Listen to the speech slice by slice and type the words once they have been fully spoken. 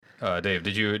Dave, do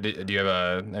you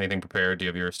have anything prepared? Do you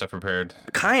have your stuff prepared?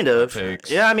 Kind of. Takes.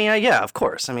 Yeah, I mean, yeah, of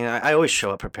course. I mean, I always show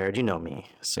up prepared. You know me.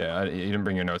 So. Yeah, you didn't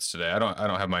bring your notes today. I don't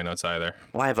have my notes either.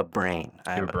 Well, I have a brain.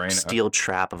 I have a brain? a steel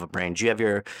trap of a brain. Do you have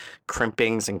your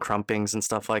crimpings and crumpings and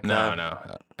stuff like No, that?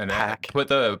 no. And Pack. put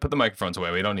the microphones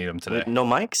away. We don't need them today. No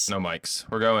mics? No mics.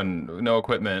 We're going no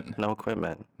equipment, No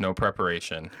equipment. no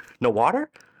preparation, No water?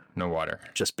 no water.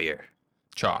 Just beer.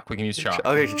 Chalk. We can use chalk.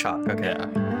 Okay, chalk. Okay.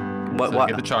 Yeah. What? So What?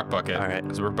 get the chalk bucket. All right.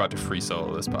 Because we're about to free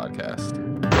solo this podcast.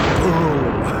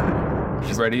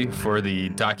 Boom. Ready for the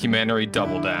documentary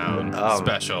Double Down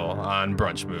special on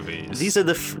brunch movies. These are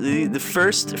the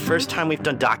first time we've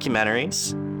done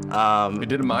documentaries. We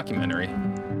did a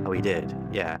mockumentary. Oh, we did.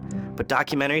 Yeah. But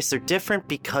documentaries, they're different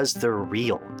because they're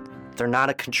real. They're not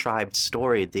a contrived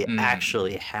story. They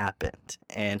actually happened.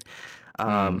 And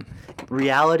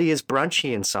reality is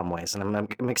brunchy in some ways, and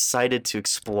I'm excited to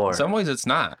explore. In some ways, it's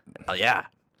not. Oh, yeah.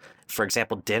 For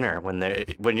example, dinner.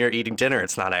 When you're eating dinner,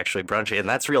 it's not actually brunchy, and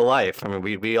that's real life. I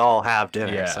mean, we all have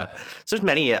dinner. Yeah. So there's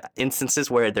many instances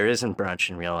where there isn't brunch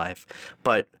in real life,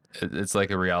 but It's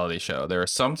like a reality show. There are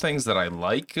some things that I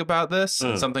like about this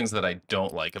and some things that I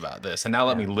don't like about this. And now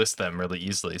let me list them really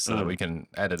easily so that we can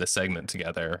edit a segment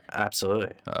together.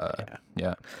 absolutely.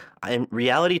 Yeah. And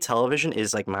reality television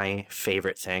is like my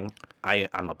favorite thing.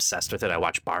 I'm obsessed with it. I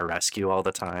watch Bar Rescue all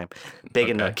the time. Big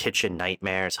into Okay. Kitchen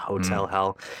Nightmares, Hotel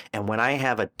Hell. And when I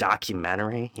have a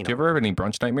documentary, Do you ever have any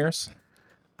brunch nightmares?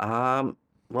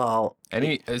 well,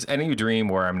 Is any dream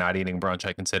where I'm not eating brunch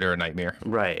I consider a nightmare?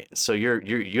 right. So you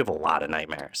have a lot of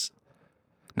nightmares.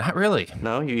 Not really.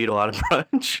 No, you eat a lot of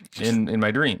brunch. In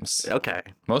my dreams. Okay.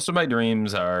 Most of my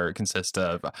dreams consist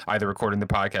of either recording the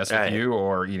podcast Right. with you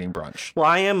or eating brunch.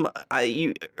 Well,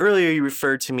 earlier you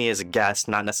referred to me as a guest,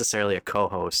 not necessarily a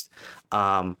co-host.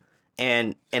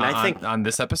 And I think on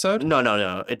this episode?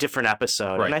 no, a different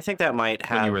episode. Right. And I think that might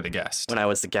have When you were the guest. when I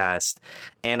was the guest.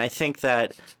 And I think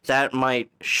that might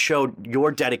show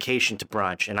your dedication to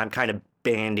brunch, and I'm kind of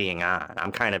bandying on.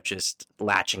 I'm kind of just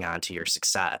latching on to your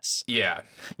success. Yeah.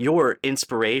 Your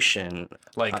inspiration.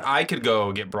 Like I could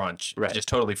go get brunch, Right. just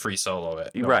totally free solo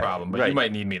it, no Right, problem. But right. you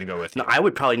might need me to go with you. I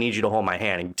would probably need you to hold my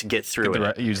hand to get through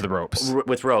it. Use the ropes.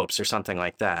 With ropes or something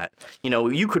like that. You know,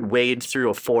 you could wade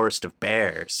through a forest of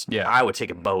bears. Yeah. I would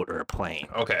take a boat or a plane.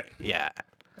 Okay. Yeah.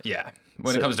 Yeah.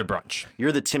 When it comes to brunch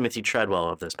You're the Timothy Treadwell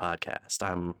of this podcast.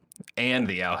 and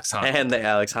the Alex Honnold. And the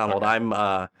Alex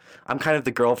Honnold. I'm kind of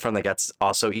the girlfriend that gets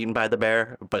also eaten by the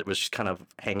bear, but was just kind of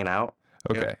hanging out.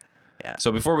 Okay. Yeah.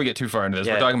 So before we get too far into this,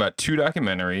 Yeah. we're talking about two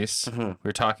documentaries.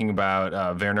 We're talking about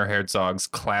Werner Herzog's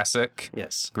classic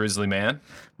Yes. Grizzly Man.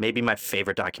 Maybe my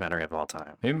favorite documentary of all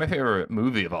time. Maybe my favorite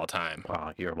movie of all time.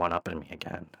 Wow, you're one-upping me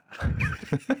again.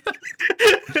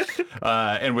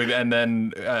 And then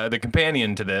the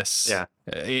companion to this, Yeah.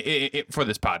 for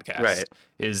this podcast, Right.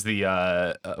 is the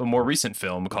a more recent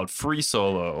film called Free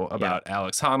Solo about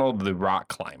Alex Honnold, the rock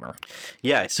climber.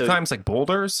 Yeah, so He climbs like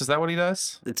boulders. Is that what he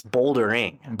does? it's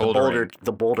bouldering. Bouldering.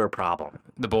 The boulder problem.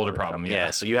 The boulder problem. Yeah.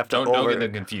 Yeah, so you have to don't get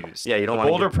them confused. Yeah, you don't The wanna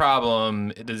boulder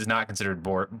problem is not considered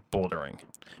bouldering.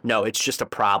 No, it's just a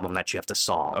problem that you have to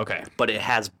solve. Okay. But it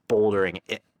has bouldering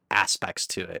aspects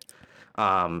to it.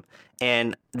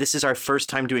 And this is our first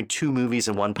time doing two movies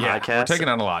in one Yeah, podcast. we're taking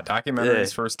on a lot. Documentaries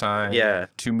Yeah. first time. Yeah.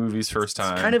 Two movies first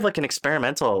time. It's kind of like an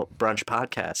experimental brunch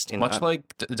podcast. Much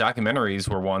like the documentaries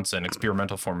were once an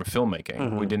experimental form of filmmaking.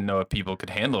 Mm-hmm. We didn't know if people could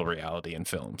handle reality in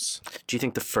films. Do you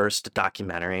think the first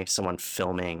documentary, someone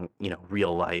filming,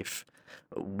 real life,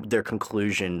 their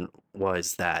conclusion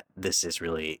was that this is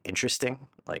really interesting?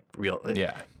 Like real.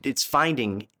 Yeah. It's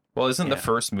finding. Well, isn't the Yeah.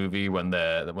 first movie when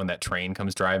that train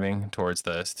comes driving towards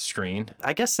the screen?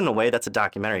 I guess in a way that's a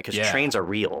documentary because Yeah. trains are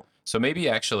real. So maybe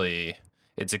actually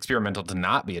it's experimental to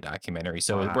not be a documentary.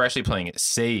 So Wow. we're actually playing it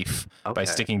safe by Okay.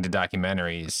 sticking to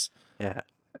documentaries. Yeah.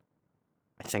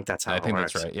 I think that's how I it think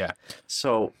works. that's right. Yeah.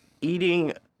 So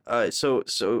eating. So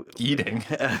Eating.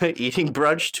 eating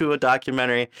brunch to a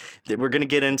documentary. We're going to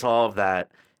get into all of that.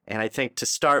 And I think to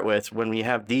start with, when we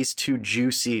have these two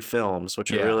juicy films,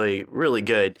 which are Yeah. really, really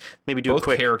good, maybe do Both a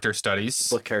quick character studies.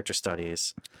 both character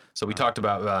studies. So we talked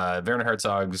about Werner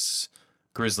Herzog's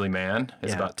Grizzly Man.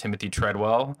 It's Yeah. about Timothy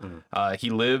Treadwell. He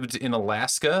lived in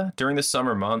Alaska during the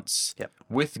summer months Yep.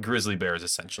 with grizzly bears,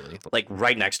 essentially. Like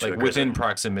right next to Like a grizzly. within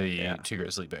proximity to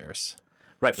grizzly bears.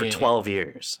 Right, for yeah. 12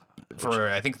 years.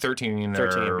 For, I think, 13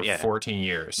 13, or yeah. 14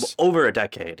 years. Over a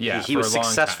decade. Yeah, He for was a long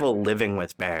successful living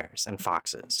with bears and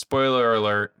foxes. Spoiler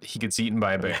alert, he gets eaten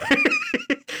by a bear.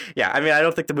 Yeah, I mean, I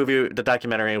don't think the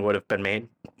documentary would have been made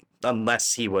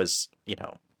unless he was,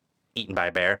 eaten by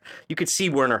a bear. You could see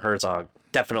Werner Herzog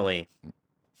definitely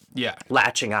Yeah.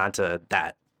 latching onto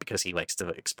that because he likes to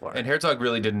explore. And Herzog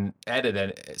really didn't edit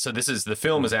it. So the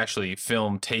film is actually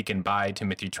film taken by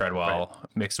Timothy Treadwell,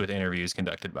 mixed with interviews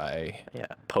conducted by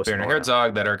Werner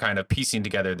Herzog that are kind of piecing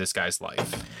together this guy's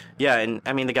life. Yeah, and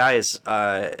I mean, the guy is,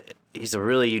 he's a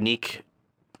really unique,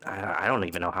 I don't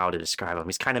even know how to describe him.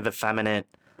 He's kind of effeminate,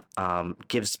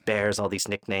 gives bears all these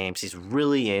nicknames. He's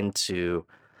really into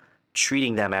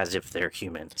treating them as if they're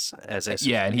humans.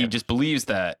 And he just believes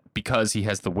that because he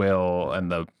has the will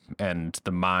and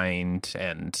the mind,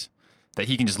 and that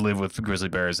he can just live with grizzly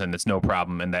bears and it's no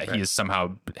problem, and that he is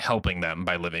somehow helping them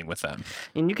by living with them.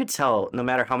 And you could tell, no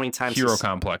matter how many times hero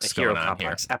complex going on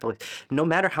here. No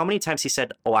matter how many times he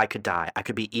said, "Oh, I could die. I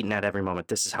could be eaten at every moment.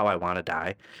 This is how I want to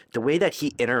die." The way that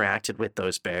he interacted with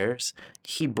those bears,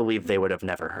 he believed they would have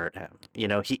never hurt him. You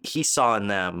know, he saw in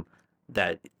them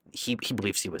that he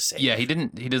believes he was safe. Yeah, he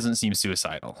doesn't seem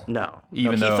suicidal. No.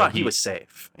 Even though he thought he was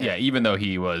safe. Yeah, even though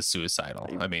he was suicidal.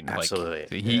 I mean,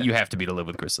 absolutely. You have to be to live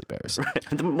with grizzly bears.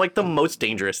 Like the most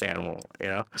dangerous animal, you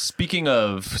know. Speaking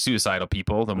of suicidal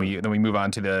people, then we move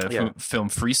on to the film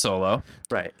Free Solo.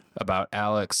 Right. About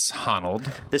Alex Honnold.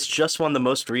 This just won the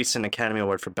most recent Academy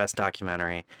Award for Best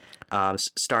Documentary.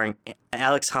 Starring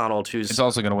Alex Honnold, who's... It's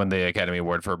also going to win the Academy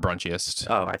Award for Brunchiest.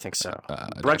 Oh, I think so.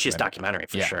 Brunchiest documentary,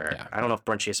 for sure. Yeah. I don't know if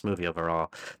Brunchiest movie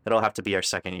overall. That'll have to be our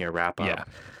second year wrap-up.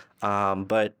 Yeah.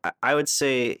 But I would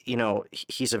say, you know,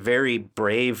 he's a very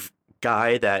brave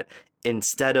guy that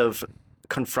instead of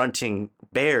confronting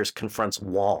bears, confronts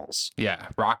walls. Yeah,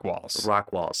 rock walls.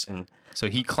 Rock walls. And so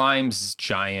he climbs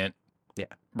giant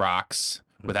rocks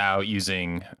without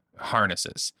using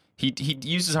harnesses. He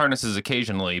uses harnesses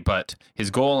occasionally, but his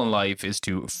goal in life is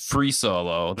to free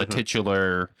solo the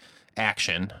titular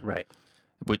action, right?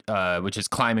 Which is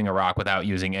climbing a rock without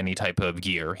using any type of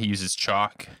gear. He uses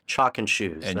chalk and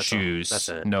shoes, that's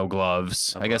it. No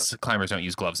gloves. I guess climbers don't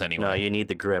use gloves anyway. No, you need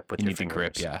the grip with your fingers.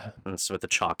 Grip, yeah. And it's with the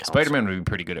chalk. Spider-Man would be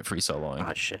pretty good at free soloing.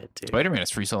 Oh shit, dude. Spider-Man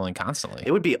is free soloing constantly.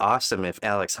 It would be awesome if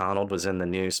Alex Honnold was in the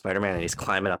new Spider-Man and he's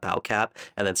climbing up El Cap,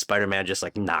 and then Spider-Man just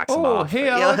like knocks him off. Hey,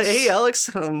 Alex. Hey,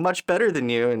 Alex, I'm much better than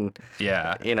you. And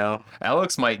you know,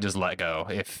 Alex might just let go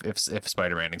if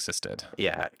Spider-Man existed.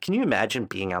 Yeah. Can you imagine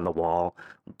being on the wall,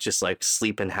 just like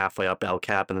sleeping halfway up El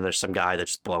Cap, and then there's some guy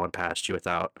that's just blowing past you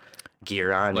without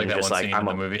gear on? Like and that just one like scene I'm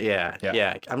in the movie?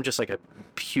 Yeah. I'm just like a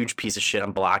huge piece of shit.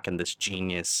 I'm blocking this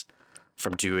genius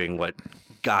from doing what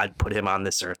God put him on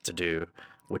this earth to do,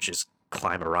 which is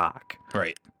climb a rock.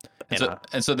 Right.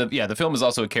 And so the film is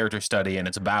also a character study, and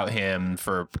it's about him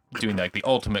for doing like the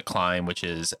ultimate climb, which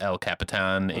is El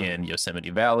Capitan in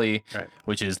Yosemite Valley,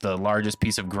 which is the largest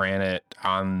piece of granite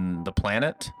on the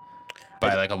planet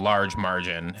by like a large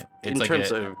margin. It's in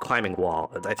terms of climbing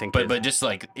wall, I think. But just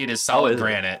like it is solid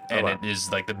granite, and it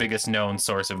is like the biggest known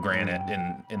source of granite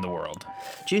in the world.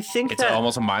 Do you think it's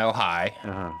almost a mile high?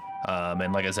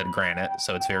 And like I said, granite,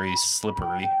 so it's very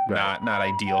slippery, not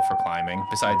ideal for climbing.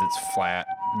 Besides its flat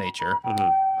nature.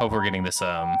 Hope we're getting this.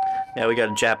 Yeah, we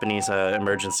got a Japanese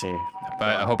emergency.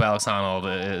 But I hope Alex Honnold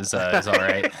is all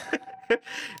right.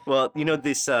 Well, you know,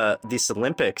 this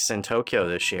Olympics in Tokyo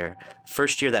this year,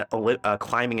 first year that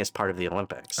climbing is part of the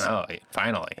Olympics. Oh,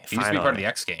 finally. It used to be part of the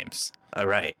X Games.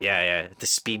 Right. Yeah. The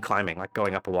speed climbing, like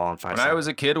going up a wall in 5 seconds. When I was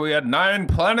a kid, we had 9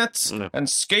 planets, and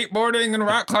skateboarding and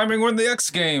rock climbing were in the X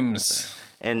Games.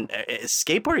 And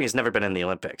skateboarding has never been in the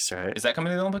Olympics, right? Is that coming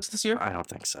to the Olympics this year? I don't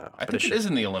think so. I think it is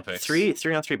in the Olympics.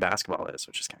 3-on-3 basketball is,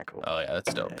 which is kind of cool. Oh, yeah,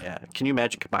 that's dope. Yeah. Can you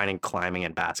imagine combining climbing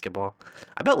and basketball?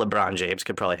 I bet LeBron James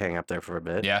could probably hang up there for a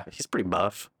bit. Yeah. He's pretty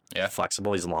buff. Yeah.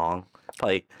 Flexible. He's long.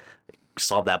 Probably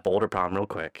solve that boulder problem real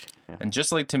quick. Yeah. And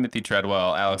just like Timothy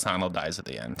Treadwell, Alex Honnold dies at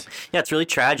the end. Yeah, it's really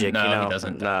tragic. No, you know? He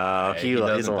doesn't die.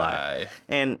 No, he's alive.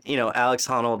 And, you know, Alex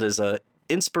Honnold is a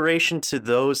inspiration to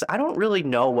those. I don't really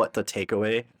know what the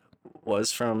takeaway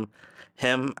was from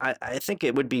him. I think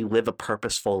it would be live a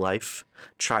purposeful life,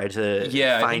 try to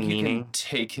find meaning. You can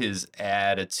take his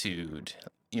attitude.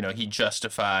 You know, he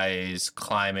justifies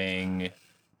climbing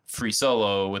free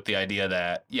solo with the idea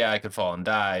that I could fall and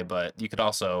die, but you could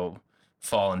also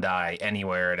fall and die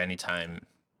anywhere at any time.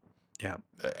 Yeah,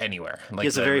 anywhere. Like he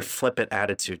has a very flippant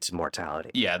attitude to mortality.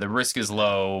 Yeah, the risk is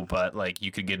low, but like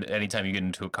you could get anytime you get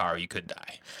into a car, you could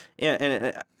die. Yeah,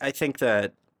 and I think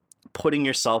that putting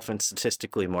yourself in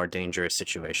statistically more dangerous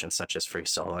situations, such as free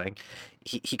soloing,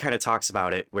 he kind of talks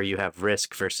about it where you have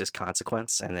risk versus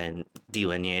consequence, and then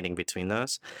delineating between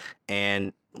those.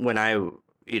 And when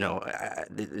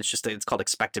it's called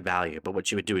expected value, but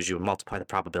what you would do is you would multiply the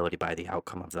probability by the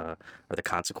outcome of the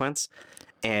consequence.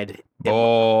 and boring.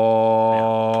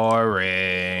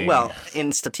 Well,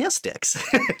 in statistics,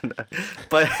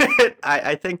 but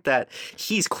I think that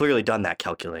he's clearly done that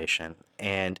calculation,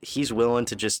 and he's willing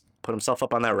to just put himself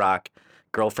up on that rock.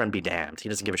 Girlfriend be damned. He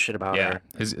doesn't give a shit about her.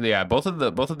 Both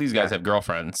of these guys have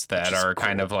girlfriends that are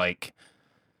kind of like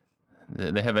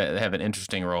they have an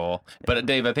interesting role. But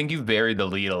Dave, I think you've buried the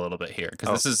lead a little bit here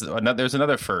because there's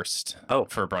another first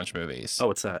for brunch movies. Oh,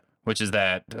 what's that? Which is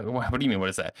that? What do you mean? What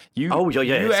is that? You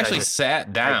actually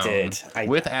sat down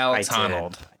with Alex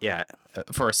Honnold. Yeah.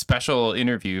 For a special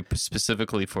interview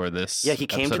specifically for this. Yeah, he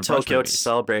came to Tokyo to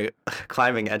celebrate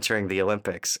climbing entering the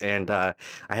Olympics, and I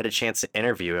had a chance to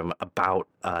interview him about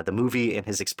the movie and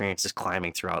his experiences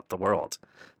climbing throughout the world.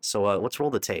 So let's roll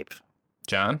the tape.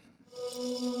 John?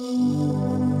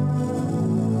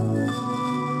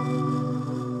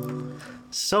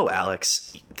 So,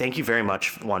 Alex, thank you very much,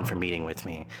 for meeting with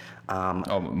me. I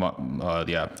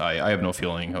have no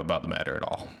feeling about the matter at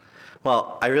all.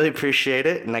 Well, I really appreciate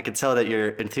it, and I can tell that you're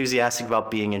enthusiastic about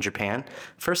being in Japan.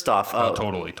 First off,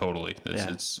 totally.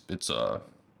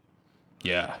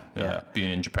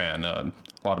 Being in Japan, a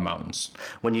lot of mountains.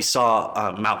 When you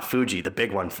saw Mount Fuji, the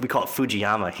big one, we call it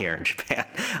Fujiyama here in Japan.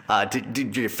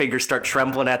 Did your fingers start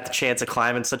trembling at the chance of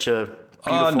climbing such a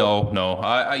beautiful... No.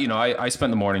 I spent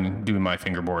the morning doing my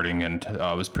fingerboarding, and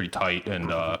it was pretty tight,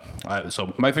 and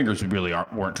so my fingers really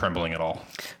weren't trembling at all.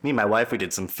 Me and my wife, we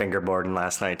did some fingerboarding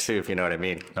last night too, if you know what I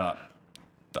mean.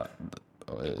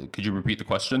 Could you repeat the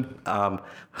question?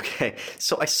 Okay.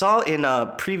 So I saw in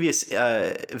previous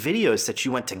videos that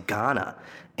you went to Ghana,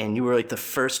 and you were like the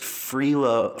first free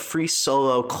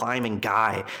solo climbing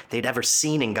guy they'd ever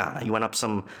seen in Ghana. You went up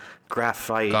some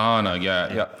graphite. Ghana,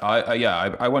 yeah.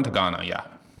 I went to Ghana, yeah.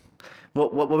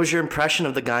 What was your impression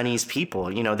of the Ghanese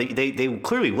people? You know, they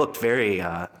clearly looked very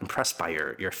impressed by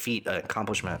your feat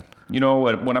accomplishment. You know,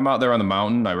 when I'm out there on the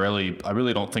mountain, I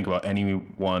really don't think about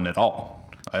anyone at all.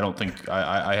 I don't think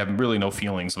I have really no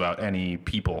feelings about any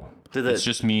people. It's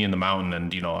just me in the mountain,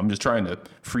 and I'm just trying to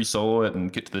free solo it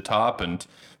and get to the top and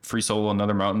free solo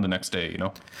another mountain the next day.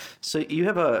 So you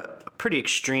have a pretty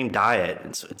extreme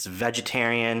diet. It's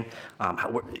vegetarian.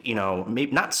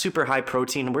 Maybe not super high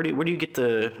protein. Where do you get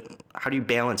how do you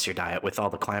balance your diet with all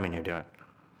the climbing you're doing?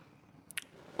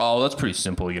 Oh, that's pretty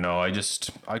simple.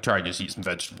 I try to just eat some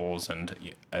vegetables, and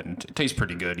it tastes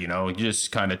pretty good. You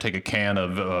just kind of take a can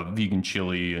of vegan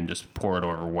chili and just pour it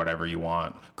over whatever you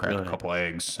want. Crack a couple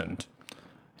eggs, and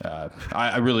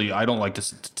I don't like to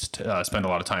spend a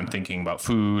lot of time thinking about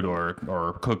food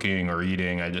or cooking or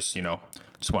eating. I just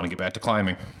want to get back to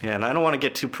climbing. Yeah, and I don't want to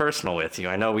get too personal with you.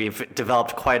 I know we've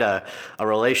developed quite a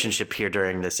relationship here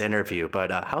during this interview, but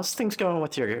how's things going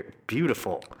with your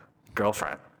beautiful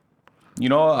girlfriend?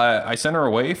 I sent her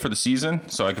away for the season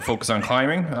so I could focus on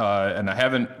climbing, and I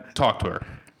haven't talked to her.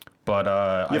 But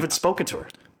you haven't spoken to her?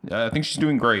 I think she's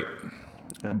doing great.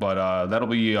 Yeah. But that'll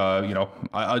be, I don't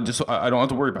have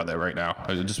to worry about that right now.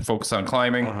 I just focus on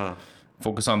climbing,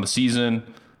 focus on the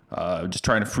season, just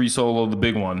trying to free solo the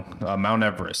big one, Mount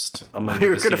Everest.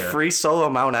 You're going to free solo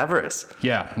Mount Everest?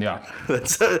 Yeah.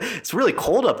 It's really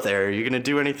cold up there. Are you going to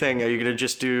do anything? Are you going to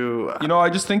just do... I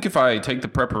just think if I take the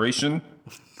preparation...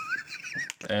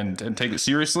 and take it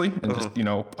seriously, and just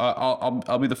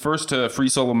I'll be the first to free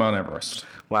solo Mount Everest.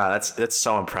 Wow, that's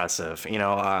so impressive.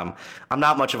 I'm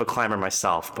not much of a climber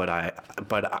myself, but I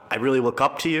really look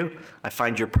up to you. I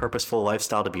find your purposeful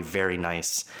lifestyle to be very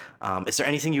nice. Is there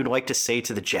anything you'd like to say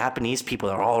to the Japanese people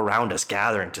that are all around us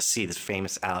gathering to see this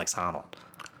famous Alex Honnold?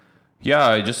 Yeah,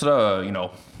 I just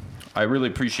I really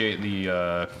appreciate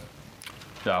the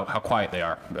how quiet they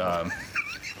are.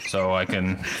 So I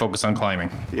can focus on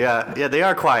climbing. Yeah, they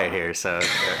are quiet here, so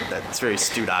that's a very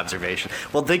astute observation.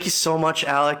 Well, thank you so much,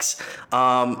 Alex.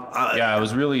 It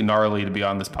was really gnarly to be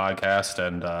on this podcast,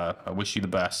 and I wish you the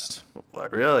best.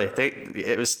 Really?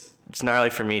 It's gnarly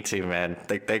for me too, man.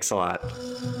 Thanks a lot.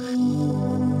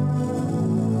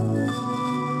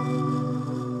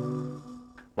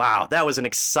 Wow, that was an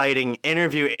exciting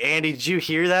interview. Andy, did you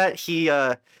hear that? He's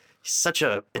such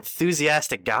a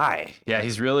enthusiastic guy. Yeah,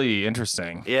 he's really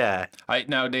interesting. Yeah.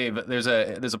 Now, Dave, there's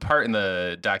a part in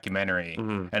the documentary,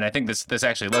 and I think this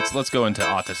actually let's go into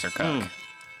Authis or Cuck.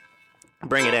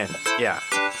 Bring it in. Yeah.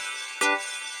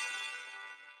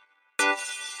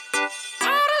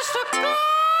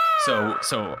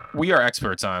 So we are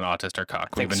experts on Authis or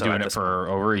Cuck. We've been doing it for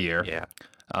over a year. Yeah.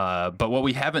 But what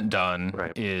we haven't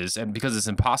done is, and because it's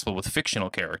impossible with fictional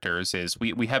characters, is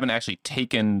we haven't actually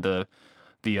taken the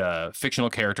fictional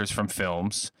characters from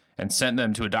films and sent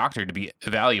them to a doctor to be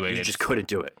evaluated. You just couldn't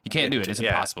do it. You can't do it. It's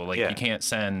impossible. You can't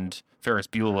send Ferris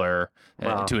Bueller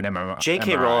to an MRI.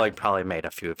 J.K. Rowling probably made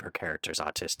a few of her characters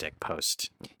autistic post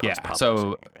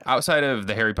so outside of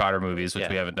the Harry Potter movies, which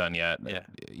we haven't done yet,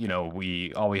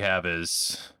 all we have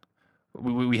is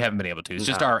we haven't been able to. It's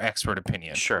just our expert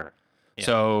opinion. Sure. Yeah.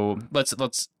 So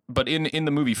let's but in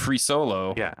the movie Free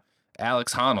Solo,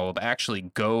 Alex Honnold actually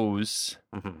goes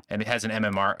and it has an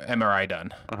MRI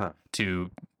done to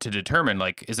determine,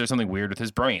 like, is there something weird with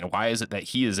his brain? Why is it that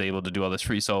he is able to do all this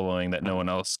free soloing that no one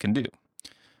else can do?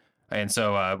 And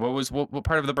so what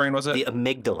part of the brain was it? The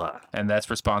amygdala. And that's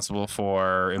responsible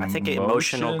for I think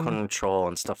emotional control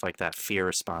and stuff like that, fear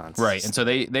response. Right. And so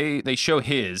they show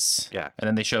his, and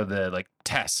then they show the, like,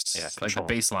 tests, like the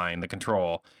baseline, the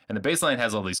control. And the baseline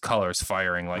has all these colors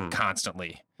firing, like,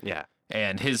 constantly. Yeah.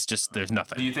 And his just, there's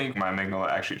nothing. Do you think my amygdala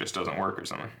actually just doesn't work or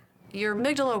something? Your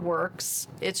amygdala works.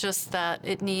 It's just that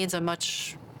it needs a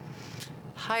much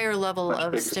higher level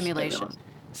of stimulation.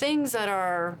 Things that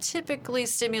are typically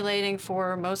stimulating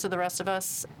for most of the rest of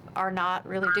us are not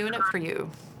really doing it for you.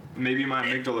 Maybe my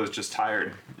amygdala is just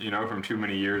tired, from too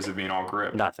many years of being all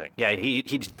gripped. Nothing. Yeah,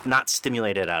 he's not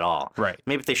stimulated at all. Right.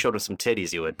 Maybe if they showed him some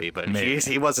titties, he would be, but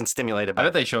he wasn't stimulated by... I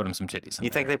bet they showed him some titties. You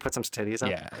think they put some titties on?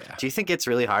 Yeah. Do you think it's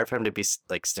really hard for him to be,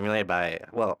 like, stimulated by...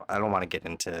 Well, I don't want to get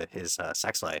into his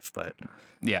sex life, but...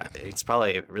 Yeah. It's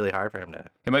probably really hard for him to...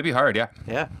 It might be hard, yeah.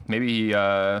 Yeah. Maybe he...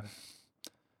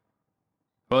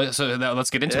 Well, so now let's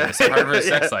get into it. It's hard for his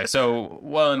sex life. So,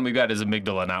 one, we've got his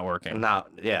amygdala not working.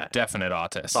 Definite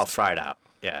autist. It's all fried out.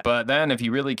 Yeah. But then if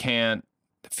you really can't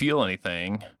feel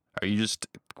anything, are you just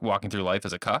walking through life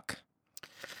as a cuck?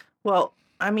 Well,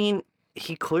 I mean,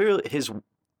 he clearly... His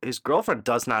girlfriend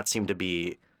does not seem to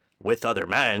be with other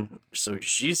men, so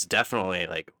she's definitely,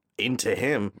 like, into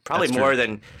him. Probably more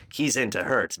than he's into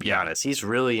her, to be honest. He's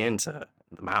really into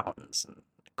the mountains and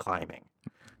climbing.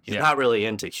 He's not really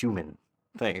into human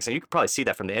things. So you could probably see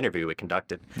that from the interview we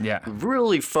conducted. Yeah.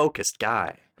 Really focused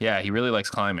guy. Yeah, he really likes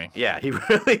climbing. Yeah, he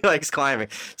really likes climbing.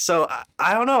 So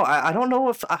I don't know. I don't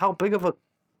know how big of a...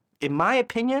 In my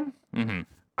opinion,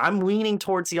 I'm leaning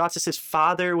towards the autistic. His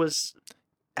father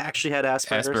actually had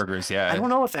Asperger's. Asperger's, yeah. I don't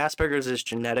know if Asperger's is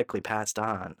genetically passed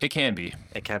on. It can be.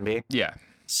 It can be? Yeah.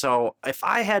 So if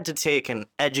I had to take an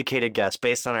educated guess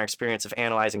based on our experience of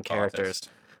analyzing characters...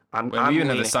 We even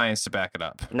have the science to back it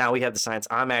up. Now we have the science.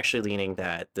 I'm actually leaning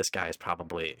that this guy is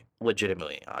probably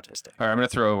legitimately autistic. All right, I'm going to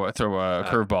throw a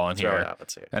curveball in here. It out,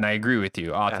 let's see it. And I agree with you,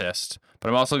 autist. But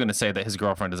I'm also going to say that his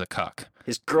girlfriend is a cuck.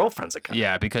 His girlfriend's a cuck?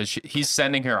 Yeah, because he's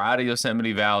sending her out of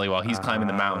Yosemite Valley while he's climbing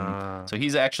the mountain. So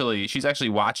she's actually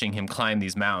watching him climb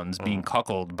these mountains, being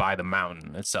cuckolded by the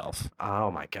mountain itself. Oh,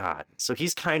 my God. So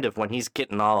he's kind of, when he's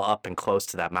getting all up and close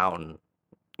to that mountain,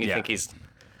 you think he's...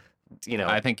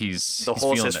 I think he's the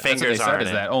holes his fingers are.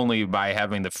 Is that only by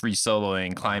having the free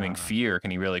soloing climbing fear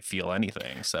can he really feel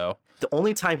anything? So the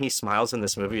only time he smiles in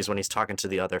this movie is when he's talking to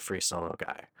the other free solo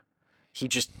guy. He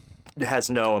just has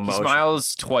no emotion. He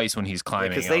smiles twice when he's climbing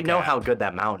because they know how good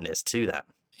that mountain is to them.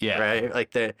 Yeah, right.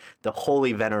 Like the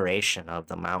holy veneration of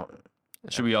the mountain.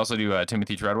 Should we also do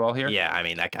Timothy Treadwell here? Yeah, I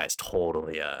mean that guy's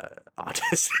totally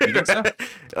autistic. You think so?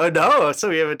 Oh no, so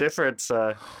we have a difference.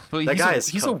 Well, he's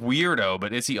a weirdo,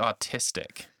 but is he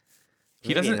autistic?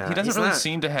 He doesn't really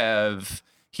seem to have.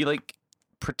 He like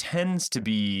pretends to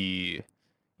be.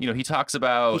 He talks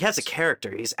about... He has a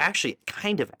character. He's actually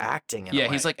kind of acting in a way.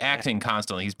 He's like acting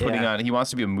constantly. He's putting on... He wants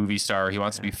to be a movie star. He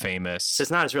wants to be famous. So it's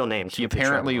not his real name. He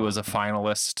apparently was a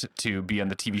finalist to be on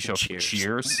the TV show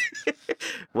Cheers.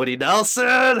 Woody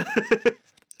Nelson!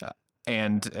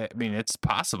 And, I mean, it's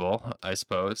possible, I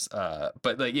suppose.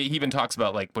 But like, he even talks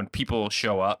about, like, when people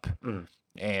show up...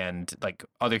 and like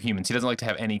other humans, he doesn't like to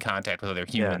have any contact with other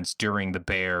humans during the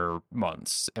bear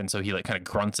months, and so he like kind of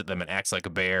grunts at them and acts like a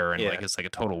bear and like it's like a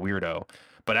total weirdo.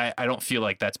 But I don't feel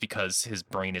like that's because his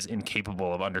brain is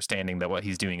incapable of understanding that what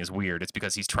he's doing is weird. It's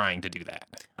because he's trying to do that.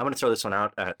 I'm going to throw this one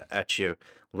out at you.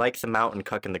 Like the mountain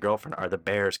cucking the girlfriend, are the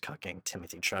bears cucking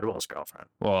Timothy Treadwell's girlfriend?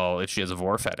 Well, if she has a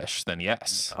vor fetish, then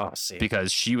yes. Oh, see.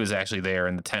 Because she was actually there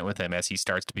in the tent with him as he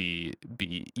starts to be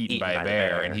eaten by a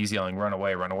bear, and he's yelling, "Run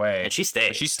away, run away!" And she stays.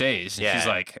 But she stays. And she's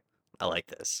like, "I like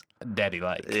this,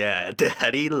 daddy-like." Yeah,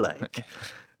 daddy-like.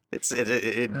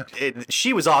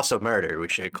 She was also murdered. We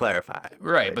should clarify.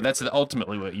 Right, but that's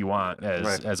ultimately what you want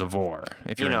as a vor.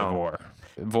 If you're a vor,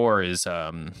 vor is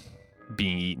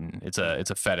being eaten. It's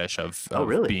a fetish of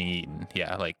being eaten.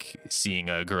 Yeah, like seeing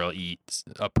a girl eat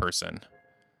a person.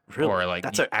 Really? Or like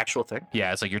that's an actual thing.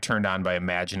 Yeah, it's like you're turned on by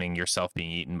imagining yourself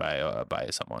being eaten by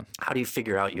someone. How do you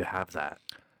figure out you have that?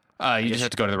 You just have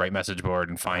to go to the right message board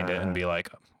and find it and be like,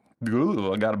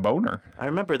 "Ooh, I got a boner." I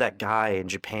remember that guy in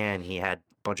Japan. He had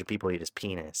bunch of people eat his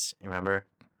penis. You remember?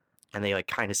 and they like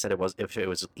kind of said if it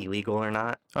was illegal or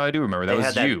not. Oh, I do remember that They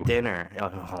was had you. that dinner,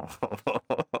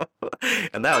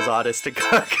 and that was honest to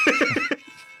God.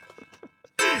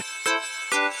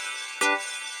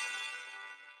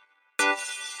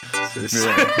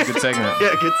 Yeah, good segment.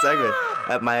 Yeah, good segment.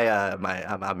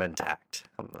 I'm intact.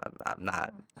 I'm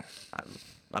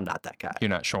not that guy. You're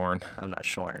not shorn. I'm not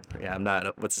shorn. Yeah, I'm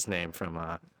not. What's his name from?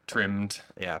 Trimmed.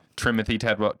 Yeah. Timothy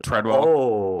Treadwell.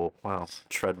 Oh, wow.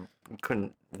 You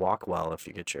couldn't walk well if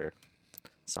you get your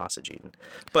sausage eaten.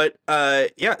 But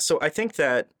yeah, so I think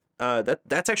that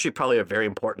that's actually probably a very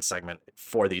important segment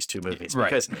for these two movies, Right.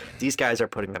 because these guys are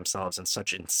putting themselves in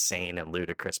such insane and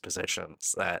ludicrous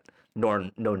positions that no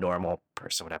normal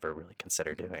person would ever really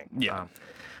consider doing. Yeah.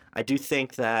 I do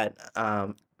think that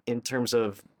in terms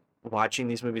of watching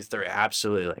these movies, they're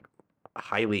absolutely like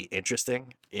highly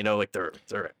interesting. You know, like they're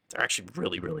actually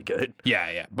really, really good.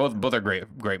 Yeah. Both are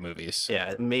great movies.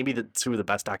 Yeah, maybe the two of the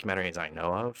best documentaries I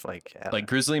know of. Like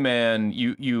Grizzly Man,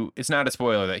 you it's not a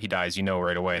spoiler that he dies. You know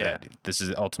right away Yeah. that this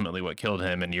is ultimately what killed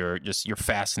him, and you're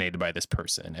fascinated by this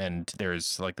person, and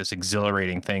there's like this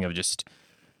exhilarating thing of just,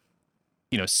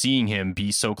 you know, seeing him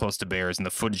be so close to bears, and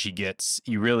the footage he gets,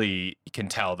 you really can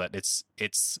tell that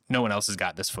it's no one else has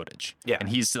got this footage. Yeah. And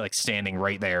he's like standing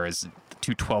right there as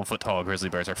two 12-foot tall grizzly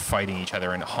bears are fighting each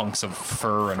other, and hunks of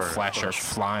fur and flesh are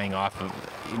flying off of,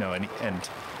 you know, and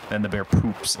then the bear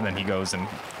poops, and then he goes and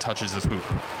touches the poop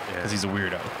because he's a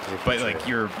weirdo. But like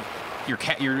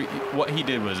what he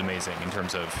did was amazing in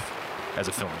terms of as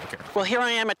a filmmaker. Well, here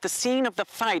I am at the scene of the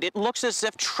fight. It looks as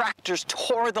if tractors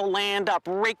tore the land up,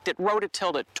 raked it,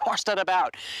 rototilled it, tossed it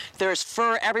about. There's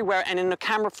fur everywhere, and in the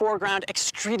camera foreground,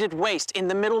 excreted waste. In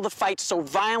the middle of the fight, so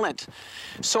violent,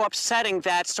 so upsetting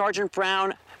that Sergeant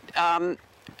Brown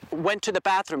went to the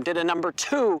bathroom, did a number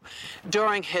 2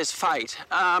 during his fight.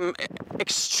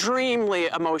 Extremely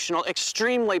emotional,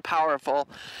 extremely powerful.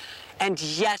 And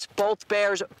yet, both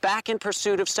bears back in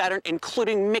pursuit of Saturn,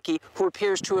 including Mickey, who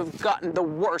appears to have gotten the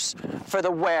worse for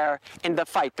the wear in the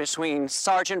fight between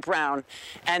Sergeant Brown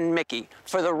and Mickey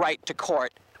for the right to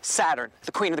court Saturn,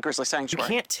 the queen of the Grizzly you Sanctuary.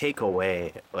 can't take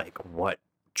away like what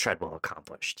Treadwell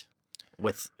accomplished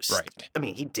with. Right. I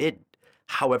mean, he did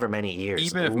however many years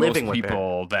Even if living most with bears.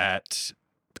 people that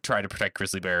try to protect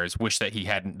grizzly bears wish that he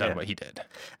hadn't done Yeah. what he did.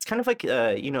 It's kind of like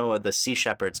you know, the Sea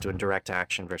Shepherds doing direct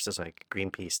action versus like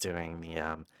Greenpeace doing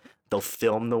the they'll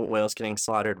film the whales getting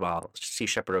slaughtered while Sea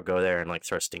Shepherd will go there and like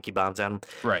throw stinky bombs at them.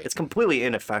 Right. It's completely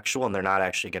ineffectual, and they're not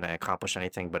actually going to accomplish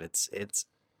anything. But it's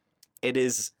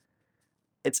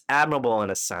admirable in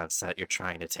a sense that you're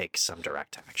trying to take some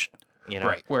direct action. You know?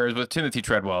 Right. Whereas with Timothy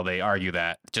Treadwell, they argue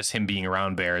that just him being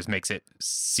around bears makes it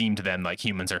seem to them like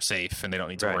humans are safe, and they don't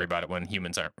need to Right. worry about it when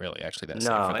humans aren't really actually that safe.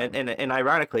 No, for them. and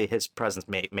ironically, his presence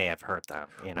may have hurt them.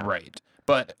 You know. Right.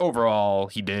 But overall,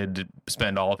 he did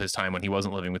spend all of his time when he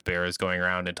wasn't living with bears going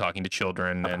around and talking to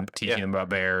children and teaching them about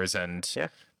bears. And,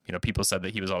 you know, people said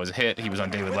that he was always a hit. He was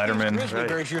on David Letterman. Grizzly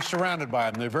bears, you're surrounded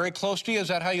by them. They're very close to you. Is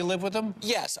that how you live with them?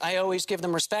 Yes, I always give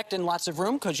them respect and lots of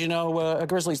room because, you know, a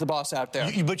grizzly's the boss out there.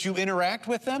 But you interact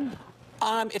with them?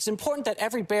 It's important that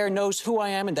every bear knows who I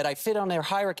am and that I fit on their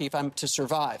hierarchy if I'm to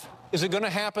survive. Is it going to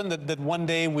happen that one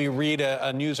day we read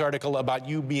a news article about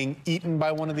you being eaten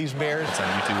by one of these bears? It's on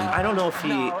YouTube. I don't know if he,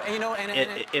 No, you know,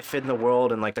 if in the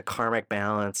world and like the karmic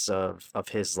balance of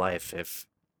his life,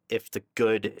 if the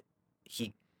good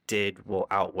he did will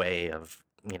outweigh of,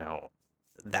 you know,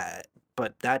 that,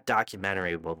 but that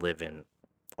documentary will live in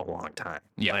a long time.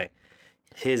 Yeah. Like,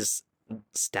 his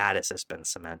status has been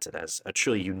cemented as a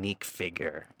truly unique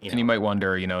figure. And you might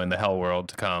wonder, you know, in the hell world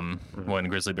to come when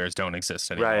grizzly bears don't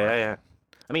exist anymore. Right, yeah.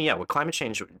 I mean, yeah, with climate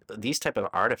change, these type of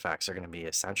artifacts are going to be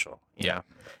essential. you know?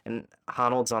 And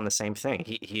Honnold's on the same thing.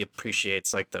 He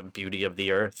appreciates like the beauty of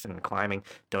the earth and climbing,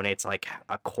 donates like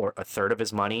a third of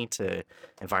his money to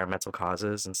environmental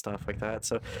causes and stuff like that.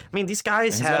 So, I mean, these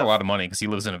guys He's have got a lot of money because he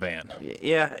lives in a van.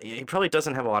 Yeah, he probably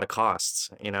doesn't have a lot of costs,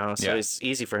 you know, so Yeah. it's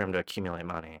easy for him to accumulate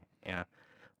money. Yeah.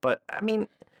 But I mean,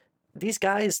 these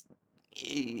guys,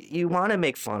 you want to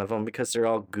make fun of them because they're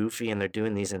all goofy and they're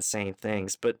doing these insane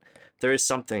things, but there is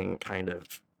something kind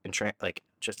of like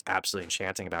just absolutely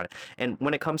enchanting about it. And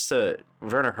when it comes to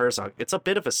Werner Herzog, it's a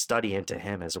bit of a study into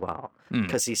him as well,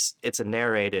 because it's a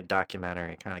narrated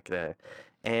documentary, kind of like that.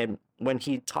 And when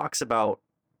he talks about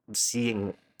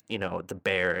seeing, you know, the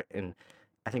bear, and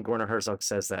I think Werner Herzog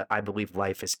says that I believe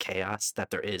life is chaos, that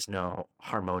there is no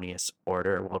harmonious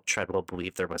order. Well, Treadwell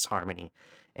believed there was harmony,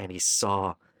 and he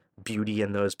saw beauty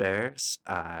in those bears,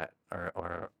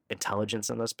 or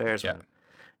intelligence in those bears. Yeah.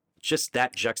 just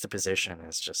that juxtaposition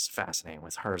is just fascinating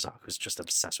with Herzog, who's just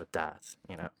obsessed with death,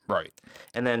 you know. Right.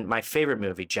 And then my favorite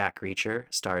movie, Jack Reacher,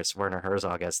 stars Werner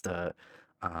Herzog as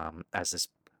this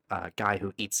guy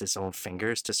who eats his own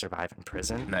fingers to survive in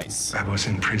prison. Nice. I was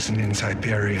in prison in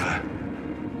Siberia.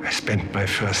 I spent my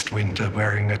first winter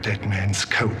wearing a dead man's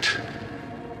coat,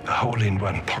 a hole in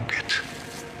one pocket.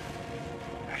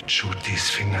 I'd shoot these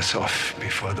fingers off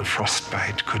before the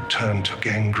frostbite could turn to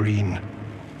gangrene.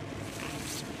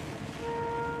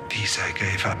 These I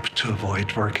gave up to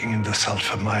avoid working in the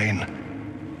sulfur mine.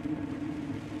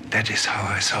 That is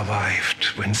how I survived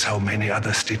when so many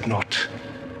others did not.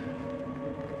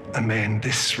 A man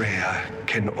this rare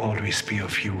can always be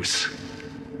of use.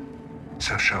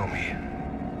 So show me.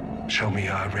 Show me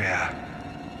you are rare.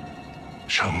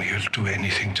 Show me you'll do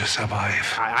anything to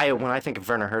survive. When I think of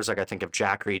Werner Herzog, I think of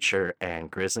Jack Reacher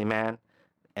and Grizzly Man.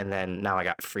 And then now I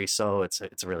got Free Solo. It's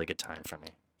a really good time for me.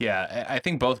 Yeah, I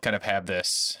think both kind of have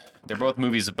this. They're both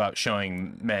movies about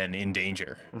showing men in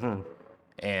danger. Mm-hmm.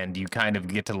 And you kind of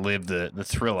get to live the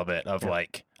thrill of it, of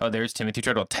like, oh, there's Timothy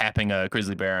Treadwell tapping a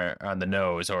grizzly bear on the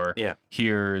nose, or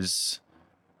here's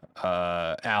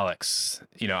Alex,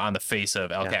 on the face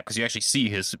of El Cap, because you actually see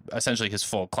essentially his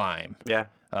full climb. Yeah.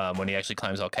 When he actually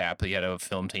climbs El Cap, he had a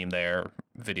film team there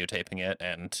videotaping it,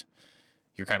 and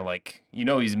you're kind of like, he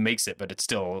makes it, but it's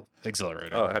still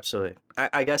exhilarating. Oh, absolutely.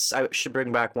 I guess I should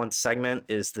bring back one segment,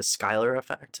 is the Skyler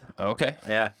effect. Okay.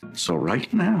 Yeah. So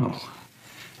right now,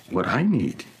 what I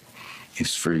need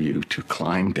is for you to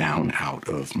climb down out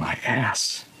of my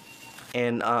ass.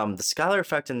 And the Skyler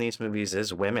effect in these movies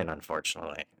is women,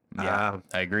 unfortunately. Yeah,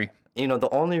 I agree. The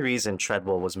only reason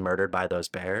Treadwell was murdered by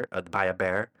by a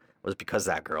bear was because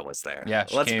that girl was there. Yeah,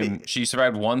 she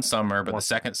survived one summer, but the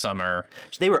second summer...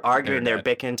 They were arguing, they were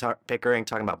bickering,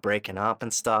 talking about breaking up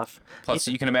and stuff. Plus,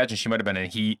 you can imagine she might have been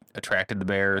in heat, attracted the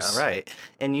bears. Right.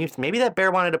 And maybe that bear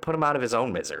wanted to put him out of his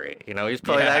own misery. He's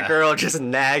probably that girl just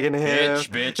nagging him.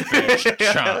 Bitch,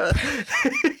 chomp.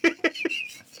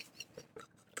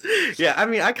 Yeah,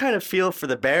 I kind of feel for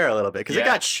the bear a little bit, because it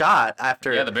got shot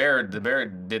after... Yeah, the bear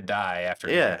did die after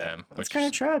he hit them. It's kind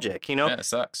of tragic, Yeah, it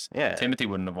sucks. Yeah. Timothy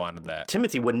wouldn't have wanted that.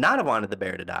 Timothy would not have wanted the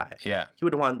bear to die. Yeah. He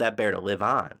would have wanted that bear to live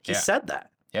on. He said that.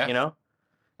 Yeah.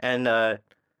 And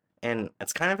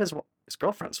it's kind of his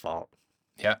girlfriend's fault.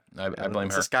 Yeah, I blame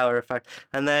her. It's a Skyler effect.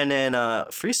 And then in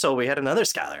Free Solo, we had another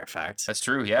Skyler effect. That's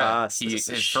true, yeah.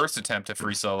 His first attempt at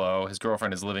Free Solo, his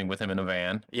girlfriend is living with him in a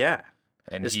van. Yeah.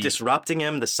 And he's disrupting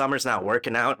him. The summer's not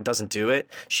working out. Doesn't do it.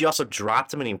 She also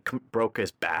dropped him and he broke his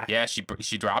back. Yeah, she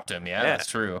dropped him. Yeah, that's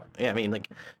true. Yeah,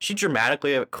 she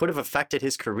dramatically could have affected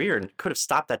his career and could have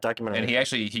stopped that documentary. And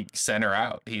he sent her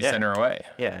out. He sent her away.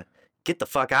 Yeah. Get the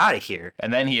fuck out of here.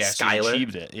 And then he actually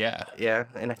achieved it. Yeah. Yeah,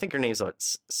 and I think her name's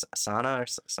Sana or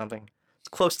something. It's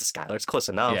close to Skylar. It's close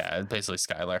enough. Yeah, basically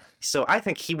Skylar. So I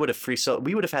think he would have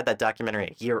we would have had that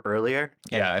documentary a year earlier.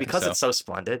 Yeah, because it's so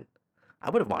splendid. I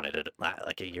would have wanted it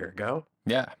like a year ago.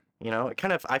 Yeah. It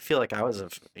kind of, I feel like I was,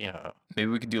 Maybe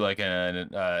we could do like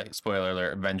a spoiler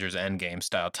alert, Avengers Endgame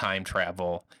style time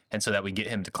travel, and so that we get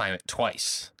him to climb it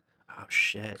twice. Oh,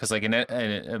 shit. Because like in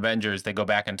Avengers, they go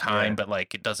back in time, but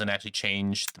like it doesn't actually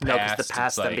change the past. No, because the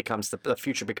past then becomes the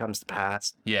future becomes the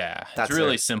past. Yeah, it's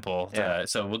really simple. Yeah.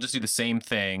 So we'll just do the same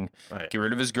thing. Right. Get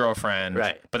rid of his girlfriend.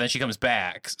 Right. But then she comes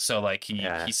back, so like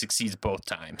he succeeds both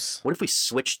times. What if we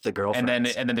switched the girlfriend? And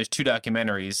then there's two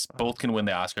documentaries. Both can win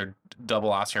the Oscar.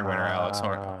 Double Oscar winner Alex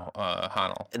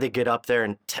Honnold. They get up there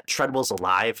and Treadwell's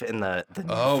alive in the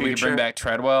future. We bring back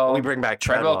Treadwell. We bring back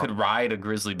Treadwell. Treadwell could ride a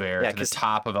grizzly bear to the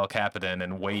top of El Capitan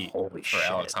and wait for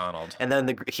Alex Honnold. And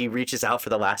then he reaches out for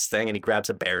the last thing and he grabs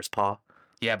a bear's paw.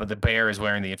 Yeah, but the bear is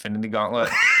wearing the Infinity Gauntlet.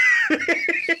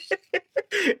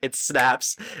 It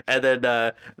snaps, and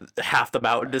then half the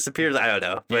mountain disappears. I don't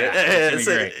know, but it's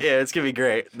gonna be great. Yeah, it's gonna be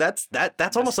great. That's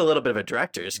almost a little bit of a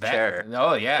director's chair.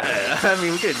 Oh yeah,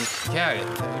 we could.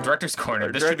 Yeah, director's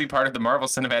corner. This should be part of the Marvel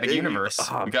Cinematic Universe.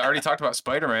 We already talked about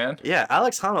Spider-Man. Yeah,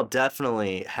 Alex Honnold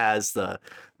definitely has the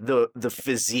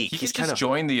physique. He's kind of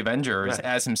joined the Avengers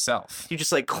as himself. You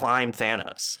just like climb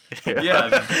Thanos. Yeah,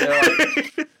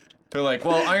 they're like,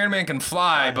 well, Iron Man can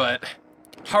fly, but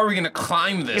how are we gonna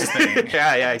climb this thing?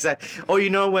 Yeah, exactly.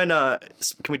 Oh, when can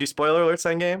we do spoiler alerts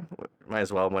on game? Might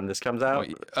as well when this comes out.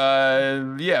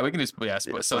 Yeah, we can do.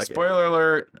 So spoiler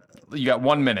alert. You got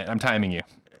 1 minute. I'm timing you.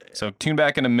 So tune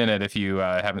back in a minute if you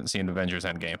haven't seen Avengers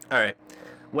Endgame. All right.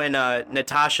 When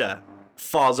Natasha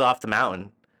falls off the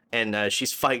mountain and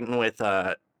she's fighting with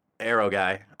Arrow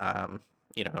guy,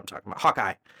 you know what I'm talking about,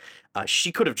 Hawkeye.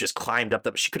 She could have just climbed up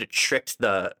she could have tricked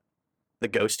the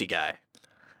ghosty guy.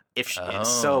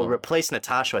 So replace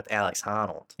Natasha with Alex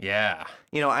Honnold. Yeah.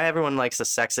 Everyone likes the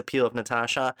sex appeal of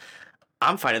Natasha.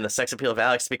 I'm finding the sex appeal of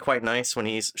Alex to be quite nice when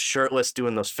he's shirtless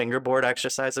doing those fingerboard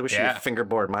exercises. We should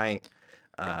fingerboard my,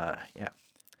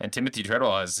 And Timothy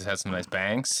Treadwell has some nice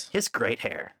bangs. He has great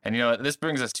hair. And this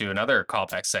brings us to another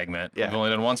callback segment. Yeah. We've only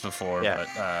done once before. Yeah.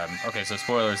 But okay, so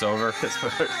spoilers over.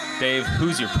 Dave,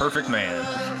 who's your perfect man?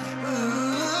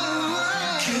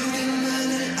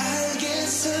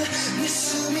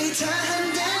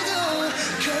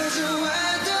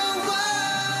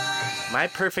 My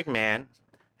perfect man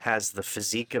has the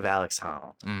physique of Alex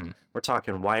Honnold. We're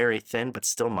talking wiry, thin, but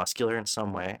still muscular in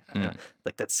some way.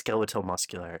 Like that skeletal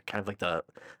muscular, kind of like the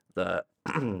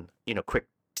quick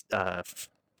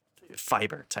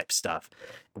fiber type stuff.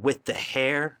 With the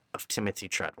hair of Timothy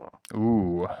Treadwell.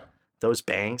 Ooh. Those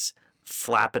bangs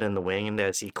flapping in the wind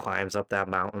as he climbs up that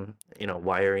mountain,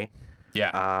 wiry.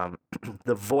 Yeah.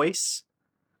 The voice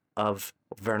of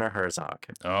Werner Herzog.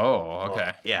 Oh,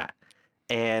 okay. Yeah.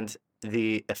 And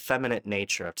the effeminate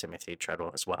nature of Timothy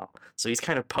Treadwell as well. So he's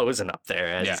kind of posing up there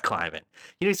as he's climbing.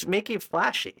 He's making it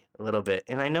flashy a little bit.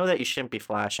 And I know that you shouldn't be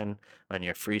flashing when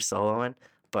you're free soloing,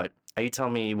 but are you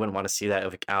telling me you wouldn't want to see that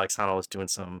if Alex Honnold was doing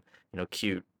some,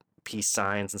 cute peace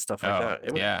signs and stuff like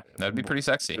that? That'd be pretty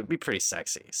sexy. It would be pretty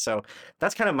sexy. So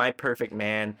that's kind of my perfect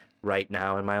man right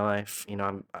now in my life.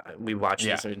 We watched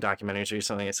these documentaries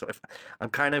recently, so I'm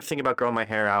kind of thinking about growing my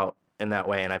hair out in that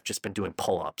way, and I've just been doing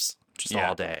pull-ups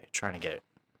all day trying to get it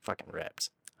fucking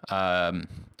ripped.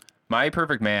 My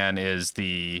perfect man is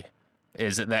that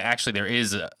actually there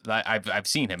is I've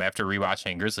seen him after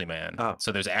rewatching Grizzly Man. Oh.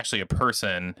 So there's actually a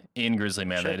person in Grizzly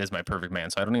Man that is my perfect man.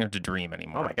 So I don't even have to dream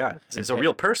anymore. Oh my god, it's a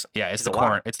real person. Yeah, it's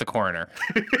the coroner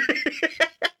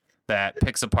that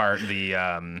picks apart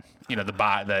the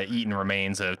eaten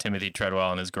remains of Timothy Treadwell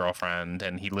and his girlfriend,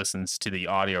 and he listens to the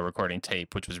audio recording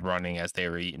tape which was running as they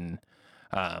were eaten.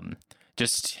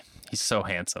 He's so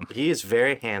handsome. He is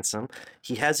very handsome.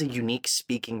 He has a unique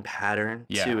speaking pattern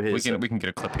to his... we can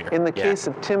get a clip here. In the case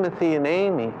of Timothy and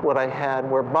Amy, what I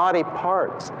had were body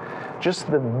parts.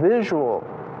 Just the visual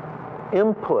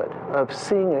input of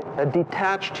seeing a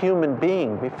detached human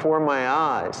being before my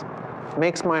eyes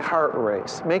makes my heart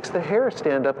race, makes the hair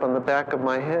stand up on the back of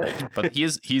my head. But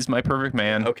he's my perfect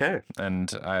man. Okay. And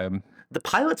the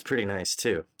pilot's pretty nice,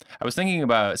 too. I was thinking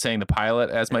about saying the pilot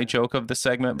as my joke of the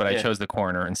segment, but I chose the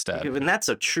coroner instead. And that's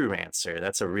a true answer.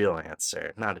 That's a real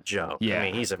answer, not a joke. Yeah. I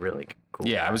mean, he's a really cool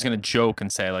guy. I was going to joke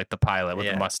and say, like, the pilot with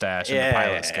the mustache and the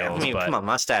pilot skills. I mean, but... come on,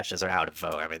 mustaches are out of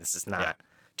vogue. I mean, this is not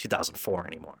 2004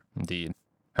 anymore. Indeed.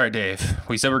 All right, Dave.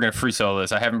 We said we're going to free solo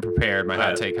this. I haven't prepared my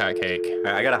hot take, hot cake. All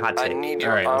right, I got a hot take. I need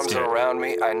your arms around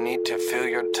me. I need to feel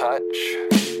your touch.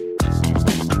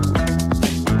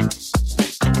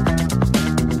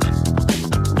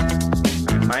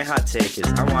 My hot take is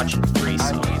I'm watching Free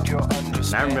Solo.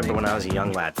 And I remember when I was a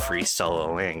young lad free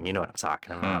soloing, you know what I'm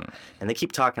talking about. And they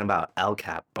keep talking about El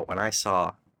Cap, but when I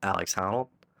saw Alex Honnold,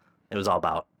 it was all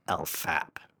about El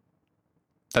Fap.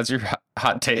 That's your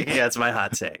hot take? Yeah, it's my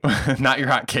hot take. Not your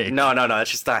hot cake. No,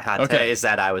 it's just not hot take. Is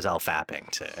that I was El Fapping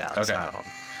to Alex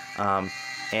Honnold.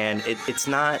 And it's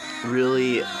not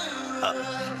really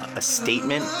a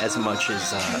statement as much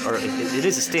as, or it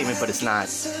is a statement, but it's not,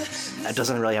 it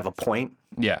doesn't really have a point.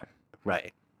 Yeah.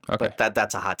 Right. Okay. But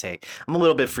that's a hot take. I'm a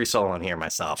little bit free soloing here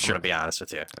myself. Sure. I'm going to be honest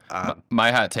with you.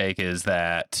 My hot take is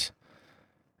that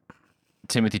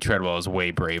Timothy Treadwell is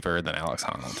way braver than Alex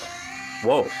Honnold.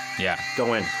 Whoa. Yeah.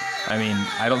 Go in. I mean,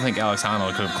 I don't think Alex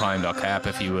Honnold could have climbed El Cap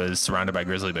if he was surrounded by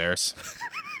grizzly bears.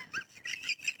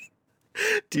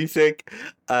 Do you think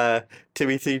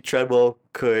Timothy Treadwell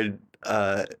could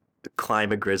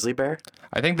climb a grizzly bear?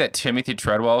 I think that Timothy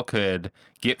Treadwell could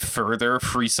get further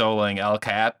free soloing El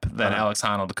Cap than Alex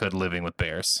Honnold could living with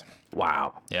bears.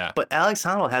 Wow. Yeah. But Alex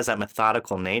Honnold has that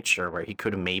methodical nature where he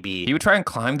could have maybe... He would try and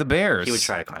climb the bears. He would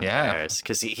try to climb the bears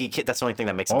because he that's the only thing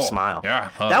that makes him smile. Yeah.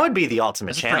 That would be the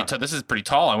ultimate challenge. This is pretty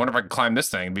tall. I wonder if I could climb this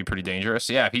thing. It'd be pretty dangerous.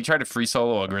 Yeah, if he tried to free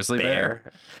solo a grizzly bear.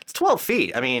 It's 12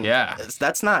 feet. I mean,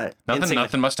 that's not...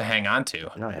 Nothing much to hang on to.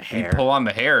 No, a hair. You pull on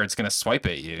the hair, it's going to swipe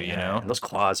at you, you know? And those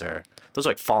claws are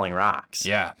like falling rocks.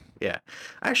 Yeah. Yeah.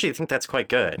 I actually think that's quite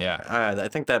good. Yeah. I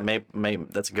think that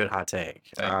that's a good hot take.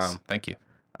 Thanks. Thank you.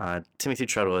 Timothy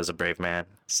Treadwell is a brave man.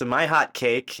 So my hot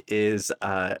cake is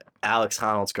Alex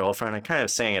Honnold's girlfriend. I kind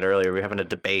of saying it earlier. We were having a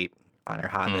debate on her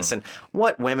hotness. And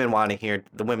what women want to hear,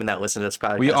 the women that listen to this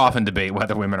podcast. We often debate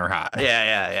whether women are hot.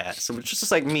 Yeah. So it's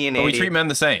just like me and But Andy. we treat men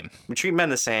the same. We treat men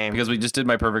the same. Because we just did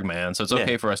My Perfect Man, so it's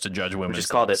okay for us to judge women. We just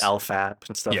called it LFAP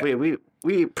and stuff. Yeah.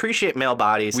 We appreciate male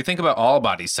bodies. We think about all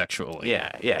bodies sexually.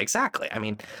 Yeah, exactly. I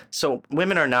mean, so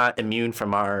women are not immune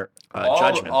from our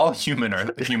judgment. All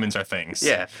humans are things.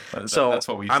 Yeah. So that's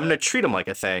what we. I'm going to treat them like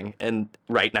a thing, and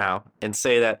right now, and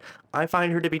say that I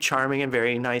find her to be charming and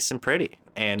very nice and pretty,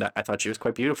 and I thought she was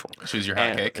quite beautiful. She's your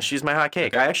hot cake. She's my hot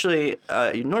cake. Okay. I actually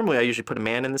normally I usually put a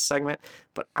man in this segment,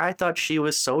 but I thought she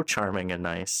was so charming and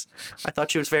nice. I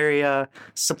thought she was very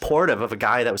supportive of a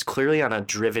guy that was clearly on a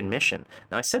driven mission.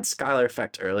 Now I said Skylar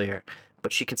Effect earlier,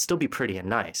 but she could still be pretty and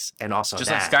nice, and also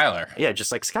just nag. like Skylar. Yeah, just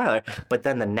like Skylar. But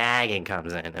then the nagging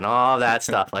comes in and all that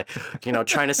stuff, like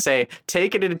trying to say,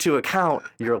 take it into account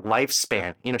your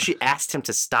lifespan. She asked him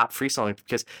to stop free soloing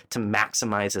because to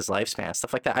maximize his lifespan,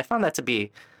 stuff like that. I found that to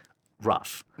be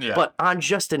rough. Yeah. But on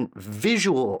just a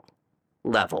visual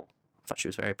level, I thought she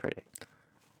was very pretty.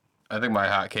 I think my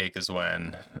hot cake is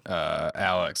when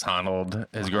Alex Honnold,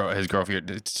 his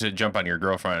girlfriend, to jump on your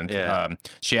girlfriend. Yeah.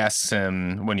 She asks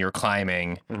him when you're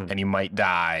climbing and you might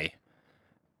die.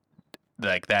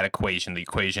 Like that equation, the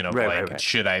equation of right.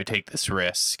 Should I take this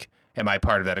risk? Am I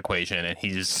part of that equation? And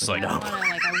he's just like,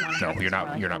 no, you're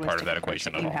not. You're not part of that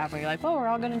equation at all. Where you're like, well, we're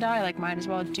all gonna die. Like, might as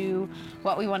well do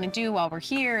what we want to do while we're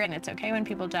here, and it's okay when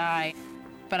people die.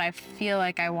 But I feel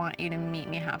like I want you to meet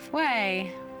me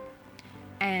halfway.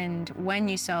 And when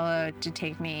you solo, to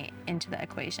take me into the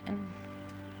equation.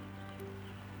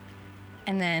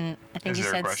 And then I think you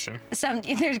said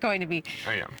there's going to be.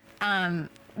 Oh yeah.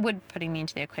 Would putting me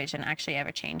into the equation actually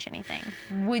ever change anything?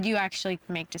 Would you actually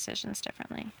make decisions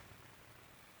differently?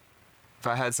 If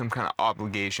I had some kind of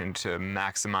obligation to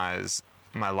maximize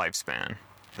my lifespan,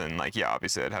 then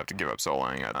obviously I'd have to give up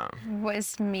soloing.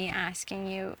 Was me asking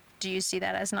you, do you see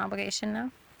that as an obligation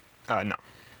now? No.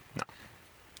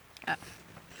 Oh.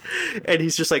 And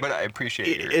he's just like, but I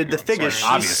appreciate it. The thing is,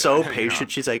 she's so patient.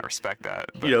 She's like, I respect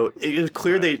that. It was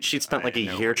clear that she'd spent a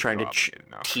year trying to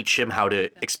teach him how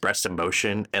to express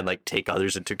emotion and take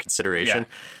others into consideration. Yeah.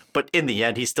 But in the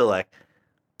end, he's still like,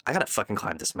 I gotta fucking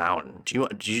climb this mountain. Do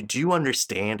you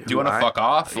understand? Do you want to fuck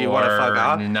off? Do you want to fuck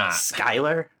off? Not.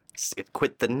 Skylar,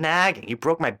 quit the nagging. You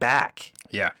broke my back.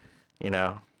 Yeah.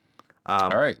 All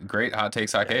right, great hot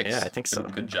takes, hot cakes. Yeah, I think so.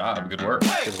 Good job. Good work.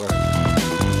 Good work.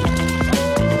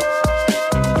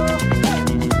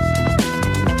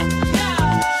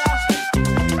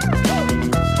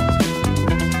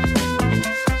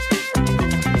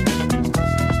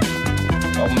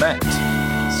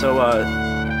 So,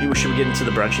 should we get into the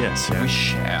brunchiness?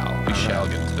 Yeah. We shall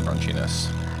get into the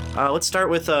brunchiness. Let's start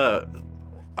with okay,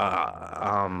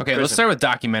 let's start with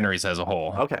documentaries as a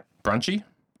whole. Okay. Brunchy?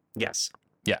 Yes.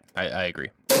 Yeah, I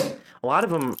agree. A lot of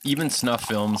them, even snuff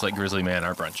films like Grizzly Man,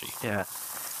 are brunchy. Yeah,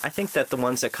 I think that the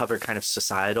ones that cover kind of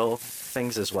societal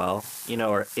things as well,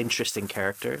 are interesting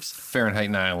characters.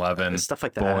 Fahrenheit 9/11, stuff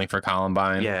like that. Bowling for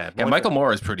Columbine. Yeah, Michael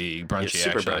Moore is pretty brunchy.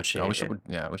 Super actually.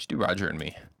 brunchy. We should do Roger and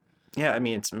Me. Yeah, I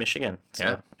mean it's Michigan.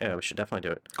 So, yeah, we should definitely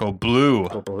do it. Go blue.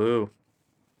 Go blue.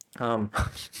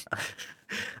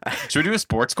 Should we do a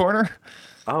sports corner?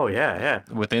 Oh yeah.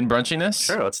 Within brunchiness?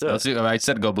 Sure, let's do it. I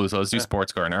said go blue, so let's do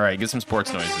sports corner. All right, get some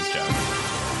sports noises, John.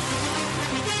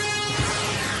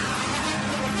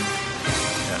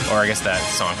 Or I guess that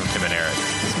song from Tim and Eric.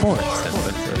 Sports.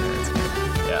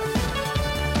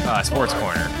 Yeah. Sports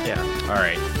corner. Yeah. All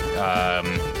right.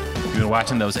 You been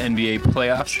watching those NBA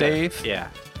playoffs, Dave? Yeah.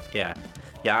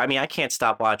 I mean, I can't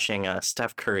stop watching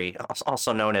Steph Curry,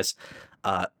 also known as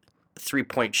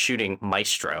three-point shooting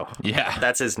maestro. Yeah.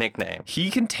 That's his nickname. He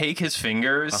can take his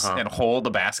fingers and hold the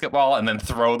basketball and then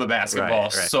throw the basketball.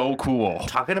 Right. So cool.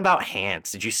 Talking about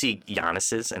hands, did you see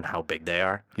Giannis's and how big they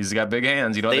are? He's got big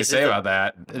hands. You know what they say about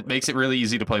that? It makes it really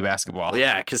easy to play basketball.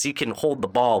 Yeah, because he can hold the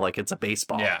ball like it's a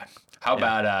baseball. Yeah. How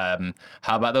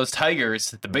about those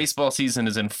Tigers? The baseball season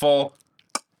is in full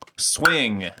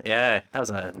swing. Yeah, that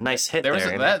was a nice hit. There was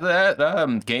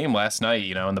that game last night.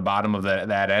 In the bottom of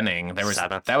that inning, that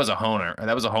was a homer.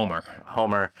 That was a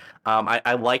homer.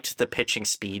 I liked the pitching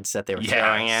speeds that they were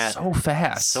throwing at.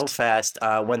 So fast.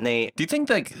 When they do you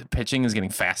think pitching is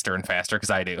getting faster and faster? Because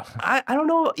I do. I don't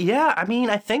know. Yeah, I mean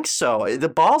I think so. The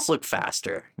balls look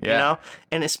faster. Yeah.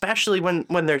 And especially when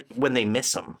they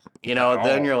miss them.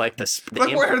 Then you're like this.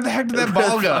 Where the heck did that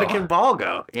ball go? Fucking ball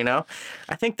go.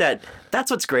 I think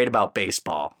that's what's great about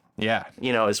baseball. Yeah.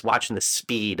 Is watching the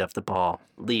speed of the ball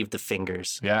leave the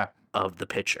fingers. Yeah. of the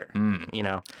picture. You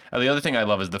know. The other thing I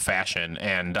love is the fashion,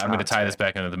 and I'm going to tie this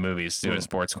back into the movies, do a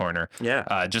sports corner.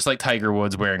 Yeah. Just like Tiger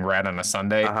Woods wearing red on a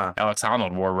Sunday, Alex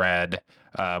Honnold wore red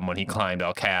when he climbed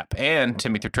El Cap, and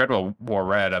Timothy Treadwell wore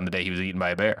red on the day he was eaten by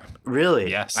a bear. Really?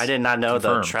 Yes. I did not know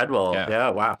Confirmed. the Treadwell. Yeah. Yeah,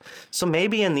 wow. So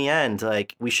maybe in the end,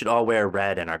 like, we should all wear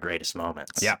red in our greatest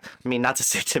moments. Yeah. I mean, not to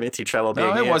say Timothy Treadwell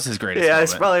No, being... it was his greatest Yeah,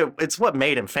 it's moment. probably... It's what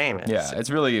made him famous. Yeah, it's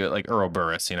really like Earl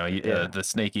Burris, you know, the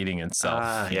snake eating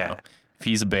itself. You yeah. know. If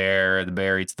he's a bear, the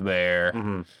bear eats the bear.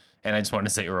 And I just wanted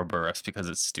to say Earl Burris because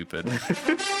it's stupid.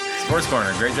 Sports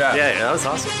Corner, great job. Yeah, that was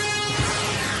awesome.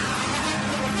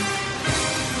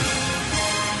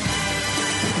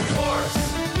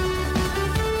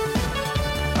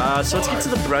 So let's get to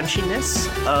the brunchiness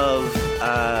of,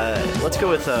 let's go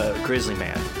with Grizzly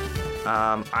Man.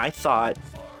 I thought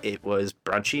it was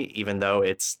brunchy, even though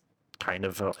it's kind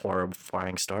of a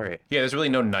horrifying story. Yeah, there's really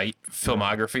no night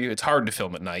filmography. It's hard to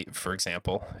film at night, for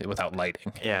example, without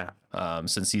lighting. Yeah.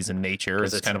 Since he's in nature,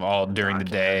 it's kind of all during the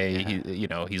day.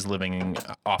 Yeah. He's living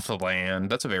off the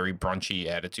land. That's a very brunchy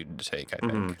attitude to take, I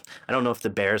think. I don't know if the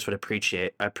bears would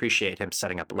appreciate him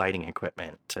setting up lighting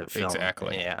equipment to film.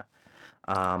 Exactly. Yeah.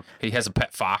 He has a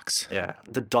pet fox. Yeah,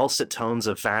 the dulcet tones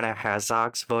of Werner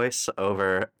Herzog's voice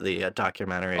over the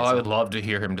documentary. Oh, I would love to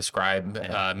hear him describe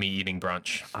me eating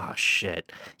brunch. Oh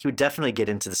shit, he would definitely get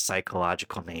into the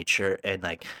psychological nature and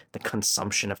like the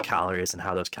consumption of calories and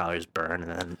how those calories burn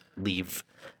and then leave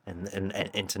and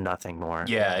into nothing more.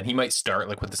 Yeah, and he might start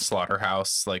like with the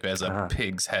slaughterhouse, like as a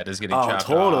pig's head is getting off. chopped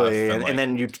Totally, off. and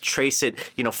then you trace it,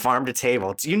 farm to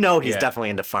table. You know he's Yeah.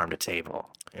 definitely into farm to table.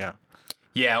 Yeah.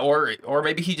 Yeah, or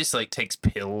maybe he just like takes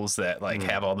pills that like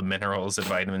have all the minerals and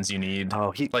vitamins you need.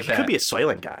 Oh, he like could be a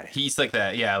Soylent guy. He's like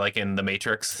that, yeah, like in the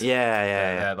Matrix.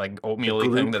 Yeah. That like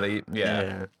oatmeal-y thing that they eat.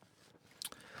 Yeah.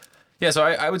 So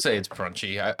I would say it's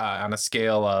brunchy. On a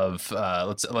scale of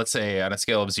let's say on a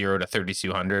scale of 0 to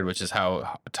 3,200, which is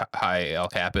how high El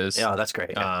Cap is. Yeah, that's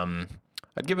great. Yeah.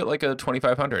 I'd give it like a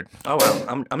 2,500. Oh well,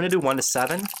 I'm gonna do 1 to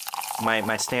 7,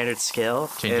 my standard scale.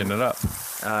 Changing it up.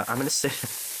 I'm gonna say.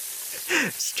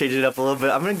 Just change it up a little bit.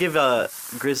 I'm gonna give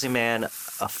Grizzly Man a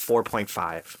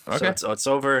 4.5. Okay. So it's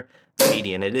over the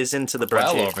median. It is into the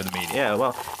brunchy. Well over the median. Yeah,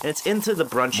 well, and it's into the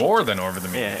brunchy. More than over the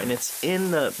median. Yeah, and it's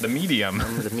in the medium.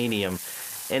 The medium,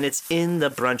 and it's in the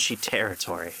brunchy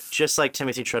territory, just like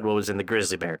Timothy Treadwell was in the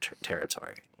grizzly bear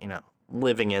territory.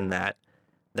 Living in that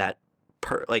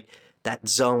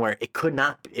zone where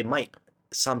it might.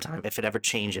 Sometime, if it ever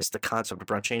changes, the concept of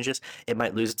brunch changes, it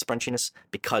might lose its brunchiness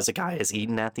because a guy is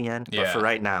eaten at the end. But for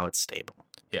right now, it's stable.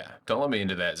 Yeah, don't let me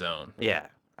into that zone. Yeah,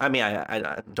 I mean,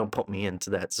 I don't put me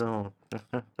into that zone.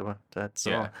 That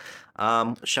zone.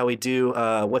 Yeah. Shall we do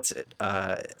what's it?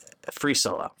 Free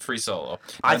Solo. Free Solo.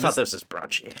 I thought this was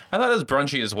brunchy. I thought it was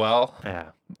brunchy as well.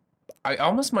 Yeah. I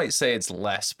almost might say it's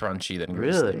less brunchy than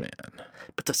Grizzly Man.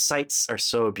 But the sights are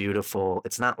so beautiful.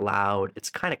 It's not loud. It's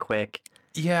kind of quick.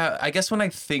 Yeah, I guess when I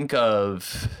think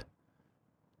of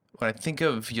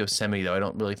Yosemite, though, I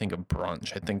don't really think of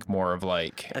brunch. I think more of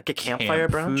like a campfire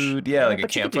brunch. Food. Yeah, like a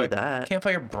campfire.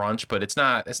 Campfire brunch, but it's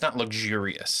not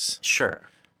luxurious. Sure.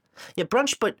 Yeah,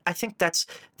 brunch, but I think that's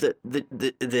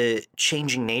the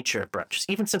changing nature of brunch.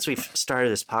 Even since we've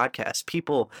started this podcast,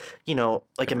 people,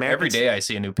 like Americans. Every day I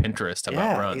see a new Pinterest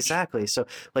about brunch. Yeah, exactly. So,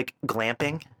 like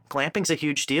glamping. Glamping's a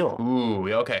huge deal.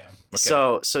 Ooh, okay.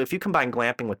 So if you combine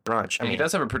glamping with brunch, I mean, he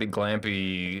does have a pretty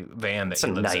glampy van that it's he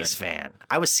a lives nice in. van.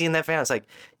 I was seeing that van. I was like,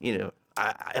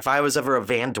 if I was ever a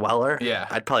van dweller,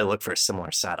 I'd probably look for a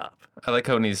similar setup. I like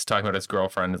how when he's talking about his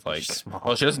girlfriend, it's like,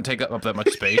 well, she doesn't take up that much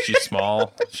space. She's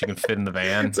small. She can fit in the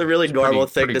van. It's a really normal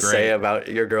thing pretty to say about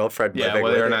your girlfriend. Yeah, living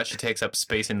whether with or you. not she takes up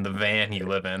space in the van you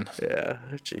live in. Yeah,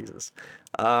 Jesus.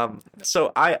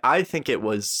 So I think it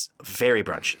was very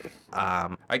brunchy.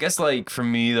 I guess like for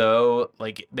me though,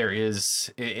 like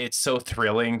it's so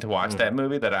thrilling to watch that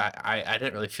movie that I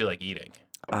didn't really feel like eating.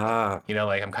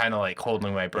 Like I'm kind of like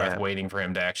holding my breath, waiting for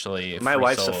him to actually. My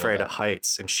wife's afraid of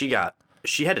heights, and she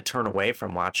had to turn away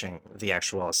from watching the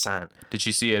actual ascent. Did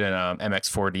she see it in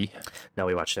MX4D? No,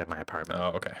 we watched it at my apartment.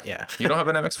 Oh, okay. Yeah. You don't have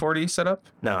an MX4D set up?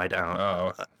 No, I don't.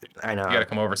 Oh, I know. You gotta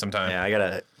come over sometime. Yeah, I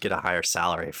gotta get a higher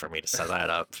salary for me to set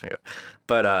that up.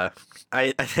 But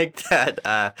I think that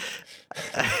I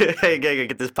gotta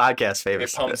get this podcast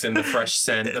famous. It pumps in the fresh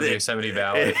scent of Yosemite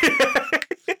Valley.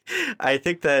 I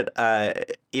think that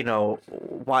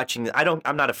watching.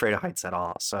 I'm not afraid of heights at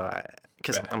all. So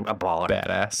because I'm a baller,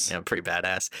 badass. Yeah, I'm pretty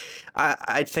badass.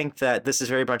 I think that this is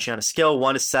very brunchy on a scale of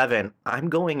 1 to 7. I'm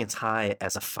going as high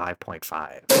as a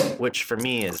 5.5, which for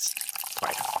me is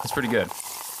quite high. That's pretty good.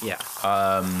 Yeah.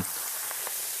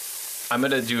 I'm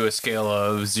gonna do a scale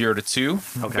of 0 to 2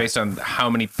 based on how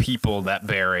many people that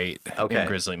bear ate in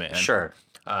Grizzly Man. Sure.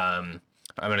 I'm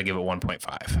gonna give it 1.5.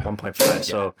 1.5.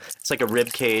 So it's like a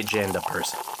rib cage and a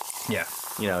person. Yeah.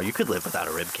 You know, you could live without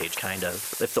a rib cage, kind of,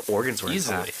 if the organs were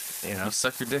Easily. intact. You know, you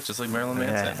suck your dick just like Marilyn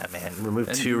Manson. Yeah, man. Remove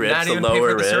And 2 ribs, not the even pay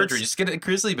lower for the ribs. surgery. Just get a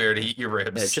grizzly bear to eat your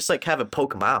ribs. Yeah, just like have it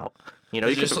poke them out. You know,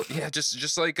 you just could,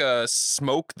 just like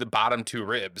smoke the bottom 2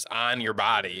 ribs on your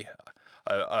body.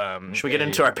 Should we get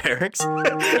into our pairings?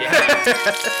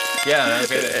 Yeah.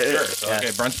 Okay. Sure. So, okay.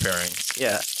 Brunch pairings.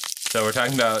 Yeah. So we're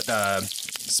talking about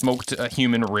smoked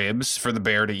human ribs for the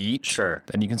bear to eat. Sure.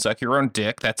 Then you can suck your own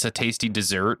dick. That's a tasty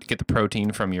dessert. Get the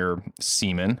protein from your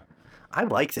semen. I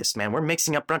like this, man. We're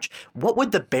mixing up brunch. What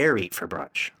would the bear eat for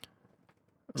brunch?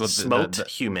 Smoked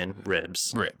human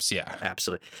ribs. Ribs, yeah.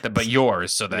 Absolutely. But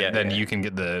yours, so that then you can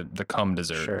get the cum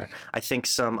dessert. Sure. I think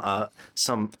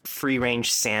some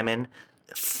free-range salmon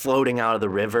floating out of the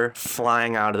river,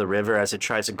 flying out of the river as it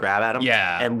tries to grab at him.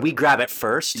 Yeah. And we grab it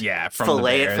first. Yeah, from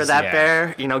fillet the bears, it for that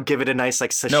bear. You know, give it a nice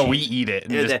like sashimi. No, we eat it.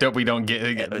 We don't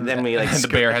get. Then we like. The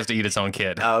bear has to eat its own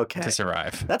kid. Okay. To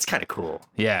survive. That's kind of cool.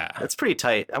 Yeah. That's pretty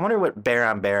tight. I wonder what bear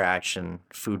on bear action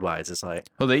food wise is like.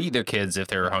 Well, they eat their kids if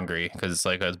they're hungry because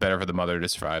it's better for the mother to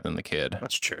survive than the kid.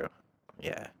 That's true.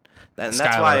 Yeah. And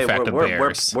that's why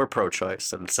we're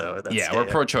pro-choice, and so that's, we're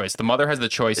pro-choice. The mother has the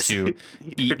choice to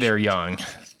eat their young.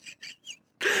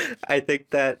 I think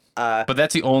that. But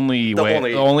that's the only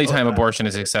way. The only time abortion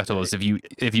is acceptable is if you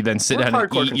then sit down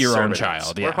and eat your own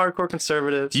child. We're hardcore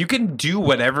conservatives. You can do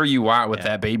whatever you want with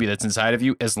that baby that's inside of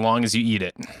you as long as you eat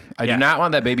it. I do not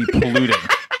want that baby polluting.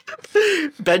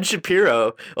 Ben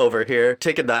Shapiro over here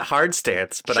taking that hard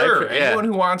stance. But sure, anyone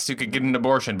who wants to could get an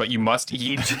abortion, but you must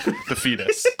eat the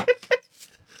fetus.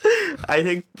 I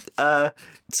think so.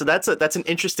 That's an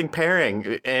interesting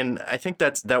pairing, and I think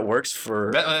that works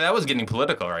for. That was getting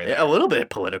political, right? Yeah, a little bit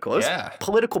political.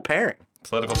 Political pairing.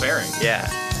 Political pairing. Yeah.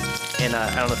 And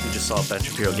I don't know if you just saw Ben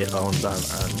Shapiro get owned on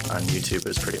YouTube. It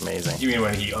was pretty amazing. You mean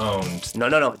when he owned?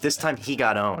 No. This time he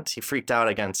got owned. He freaked out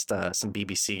against some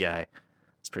BBC guy.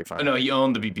 It's pretty funny. No, he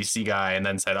owned the BBC guy and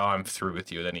then said, "Oh, I'm through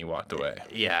with you." Then he walked away.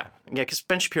 Yeah, because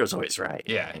Ben Shapiro's always right.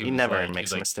 Yeah, he never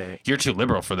makes a mistake. You're too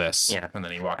liberal for this. Yeah, and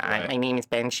then he walked away. My name is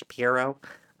Ben Shapiro.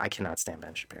 I cannot stand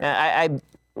Ben Shapiro.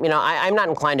 I'm not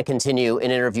inclined to continue an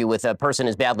interview with a person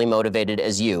as badly motivated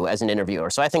as you as an interviewer.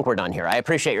 So I think we're done here. I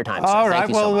appreciate your time. All sir. right.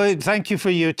 Well, thank you for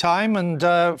your time and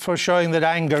for showing that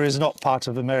anger is not part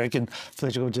of American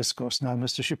political discourse. Now,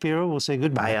 Mr. Shapiro, we'll say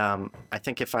goodbye. I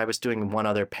think if I was doing one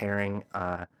other pairing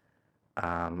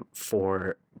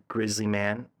for Grizzly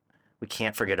Man, we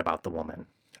can't forget about the woman.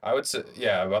 I would say,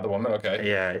 about the woman. Okay.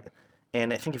 Yeah,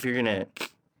 and I think if you're gonna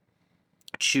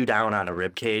chew down on a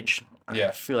rib cage,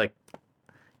 I feel like,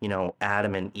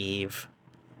 Adam and Eve.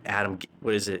 Adam,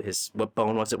 what is it? What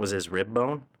bone was it? Was his rib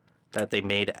bone that they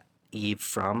made Eve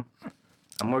from?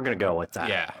 And we're gonna go with that.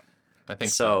 Yeah, I think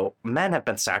so. Men have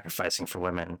been sacrificing for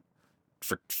women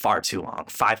for far too long,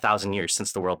 5,000 years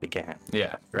since the world began.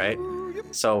 Yeah. Right?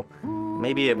 So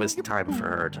maybe it was time for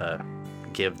her to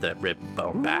give the rib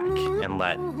bone back and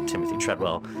let Timothy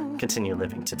Treadwell continue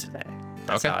living to today.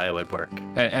 That's how it would work.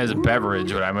 As a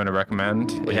beverage, what I'm going to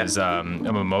recommend is a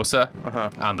mimosa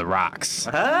on the rocks.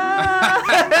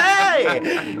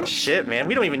 Hey! Shit, man.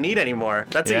 We don't even need any more.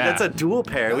 That's a dual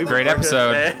pair. Great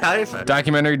episode.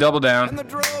 Documentary Double Down.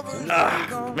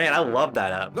 Man, I love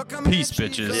that app. Peace,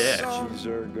 bitches. Yeah.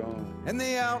 And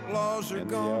the outlaws are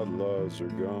gone.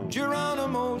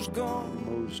 Geronimo's gone.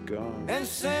 And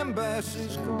Sam Bass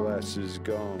is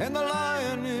gone. And the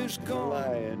lion is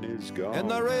gone.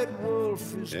 And the red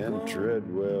wolf is gone. And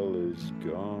Treadwell is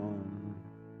gone.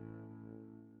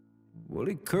 Well,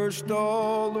 he cursed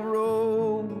all the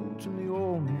roads in the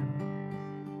old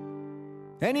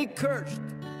man. And he cursed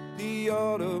the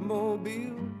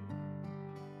automobile.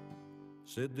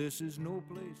 Said this is no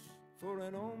place for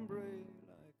an hombre.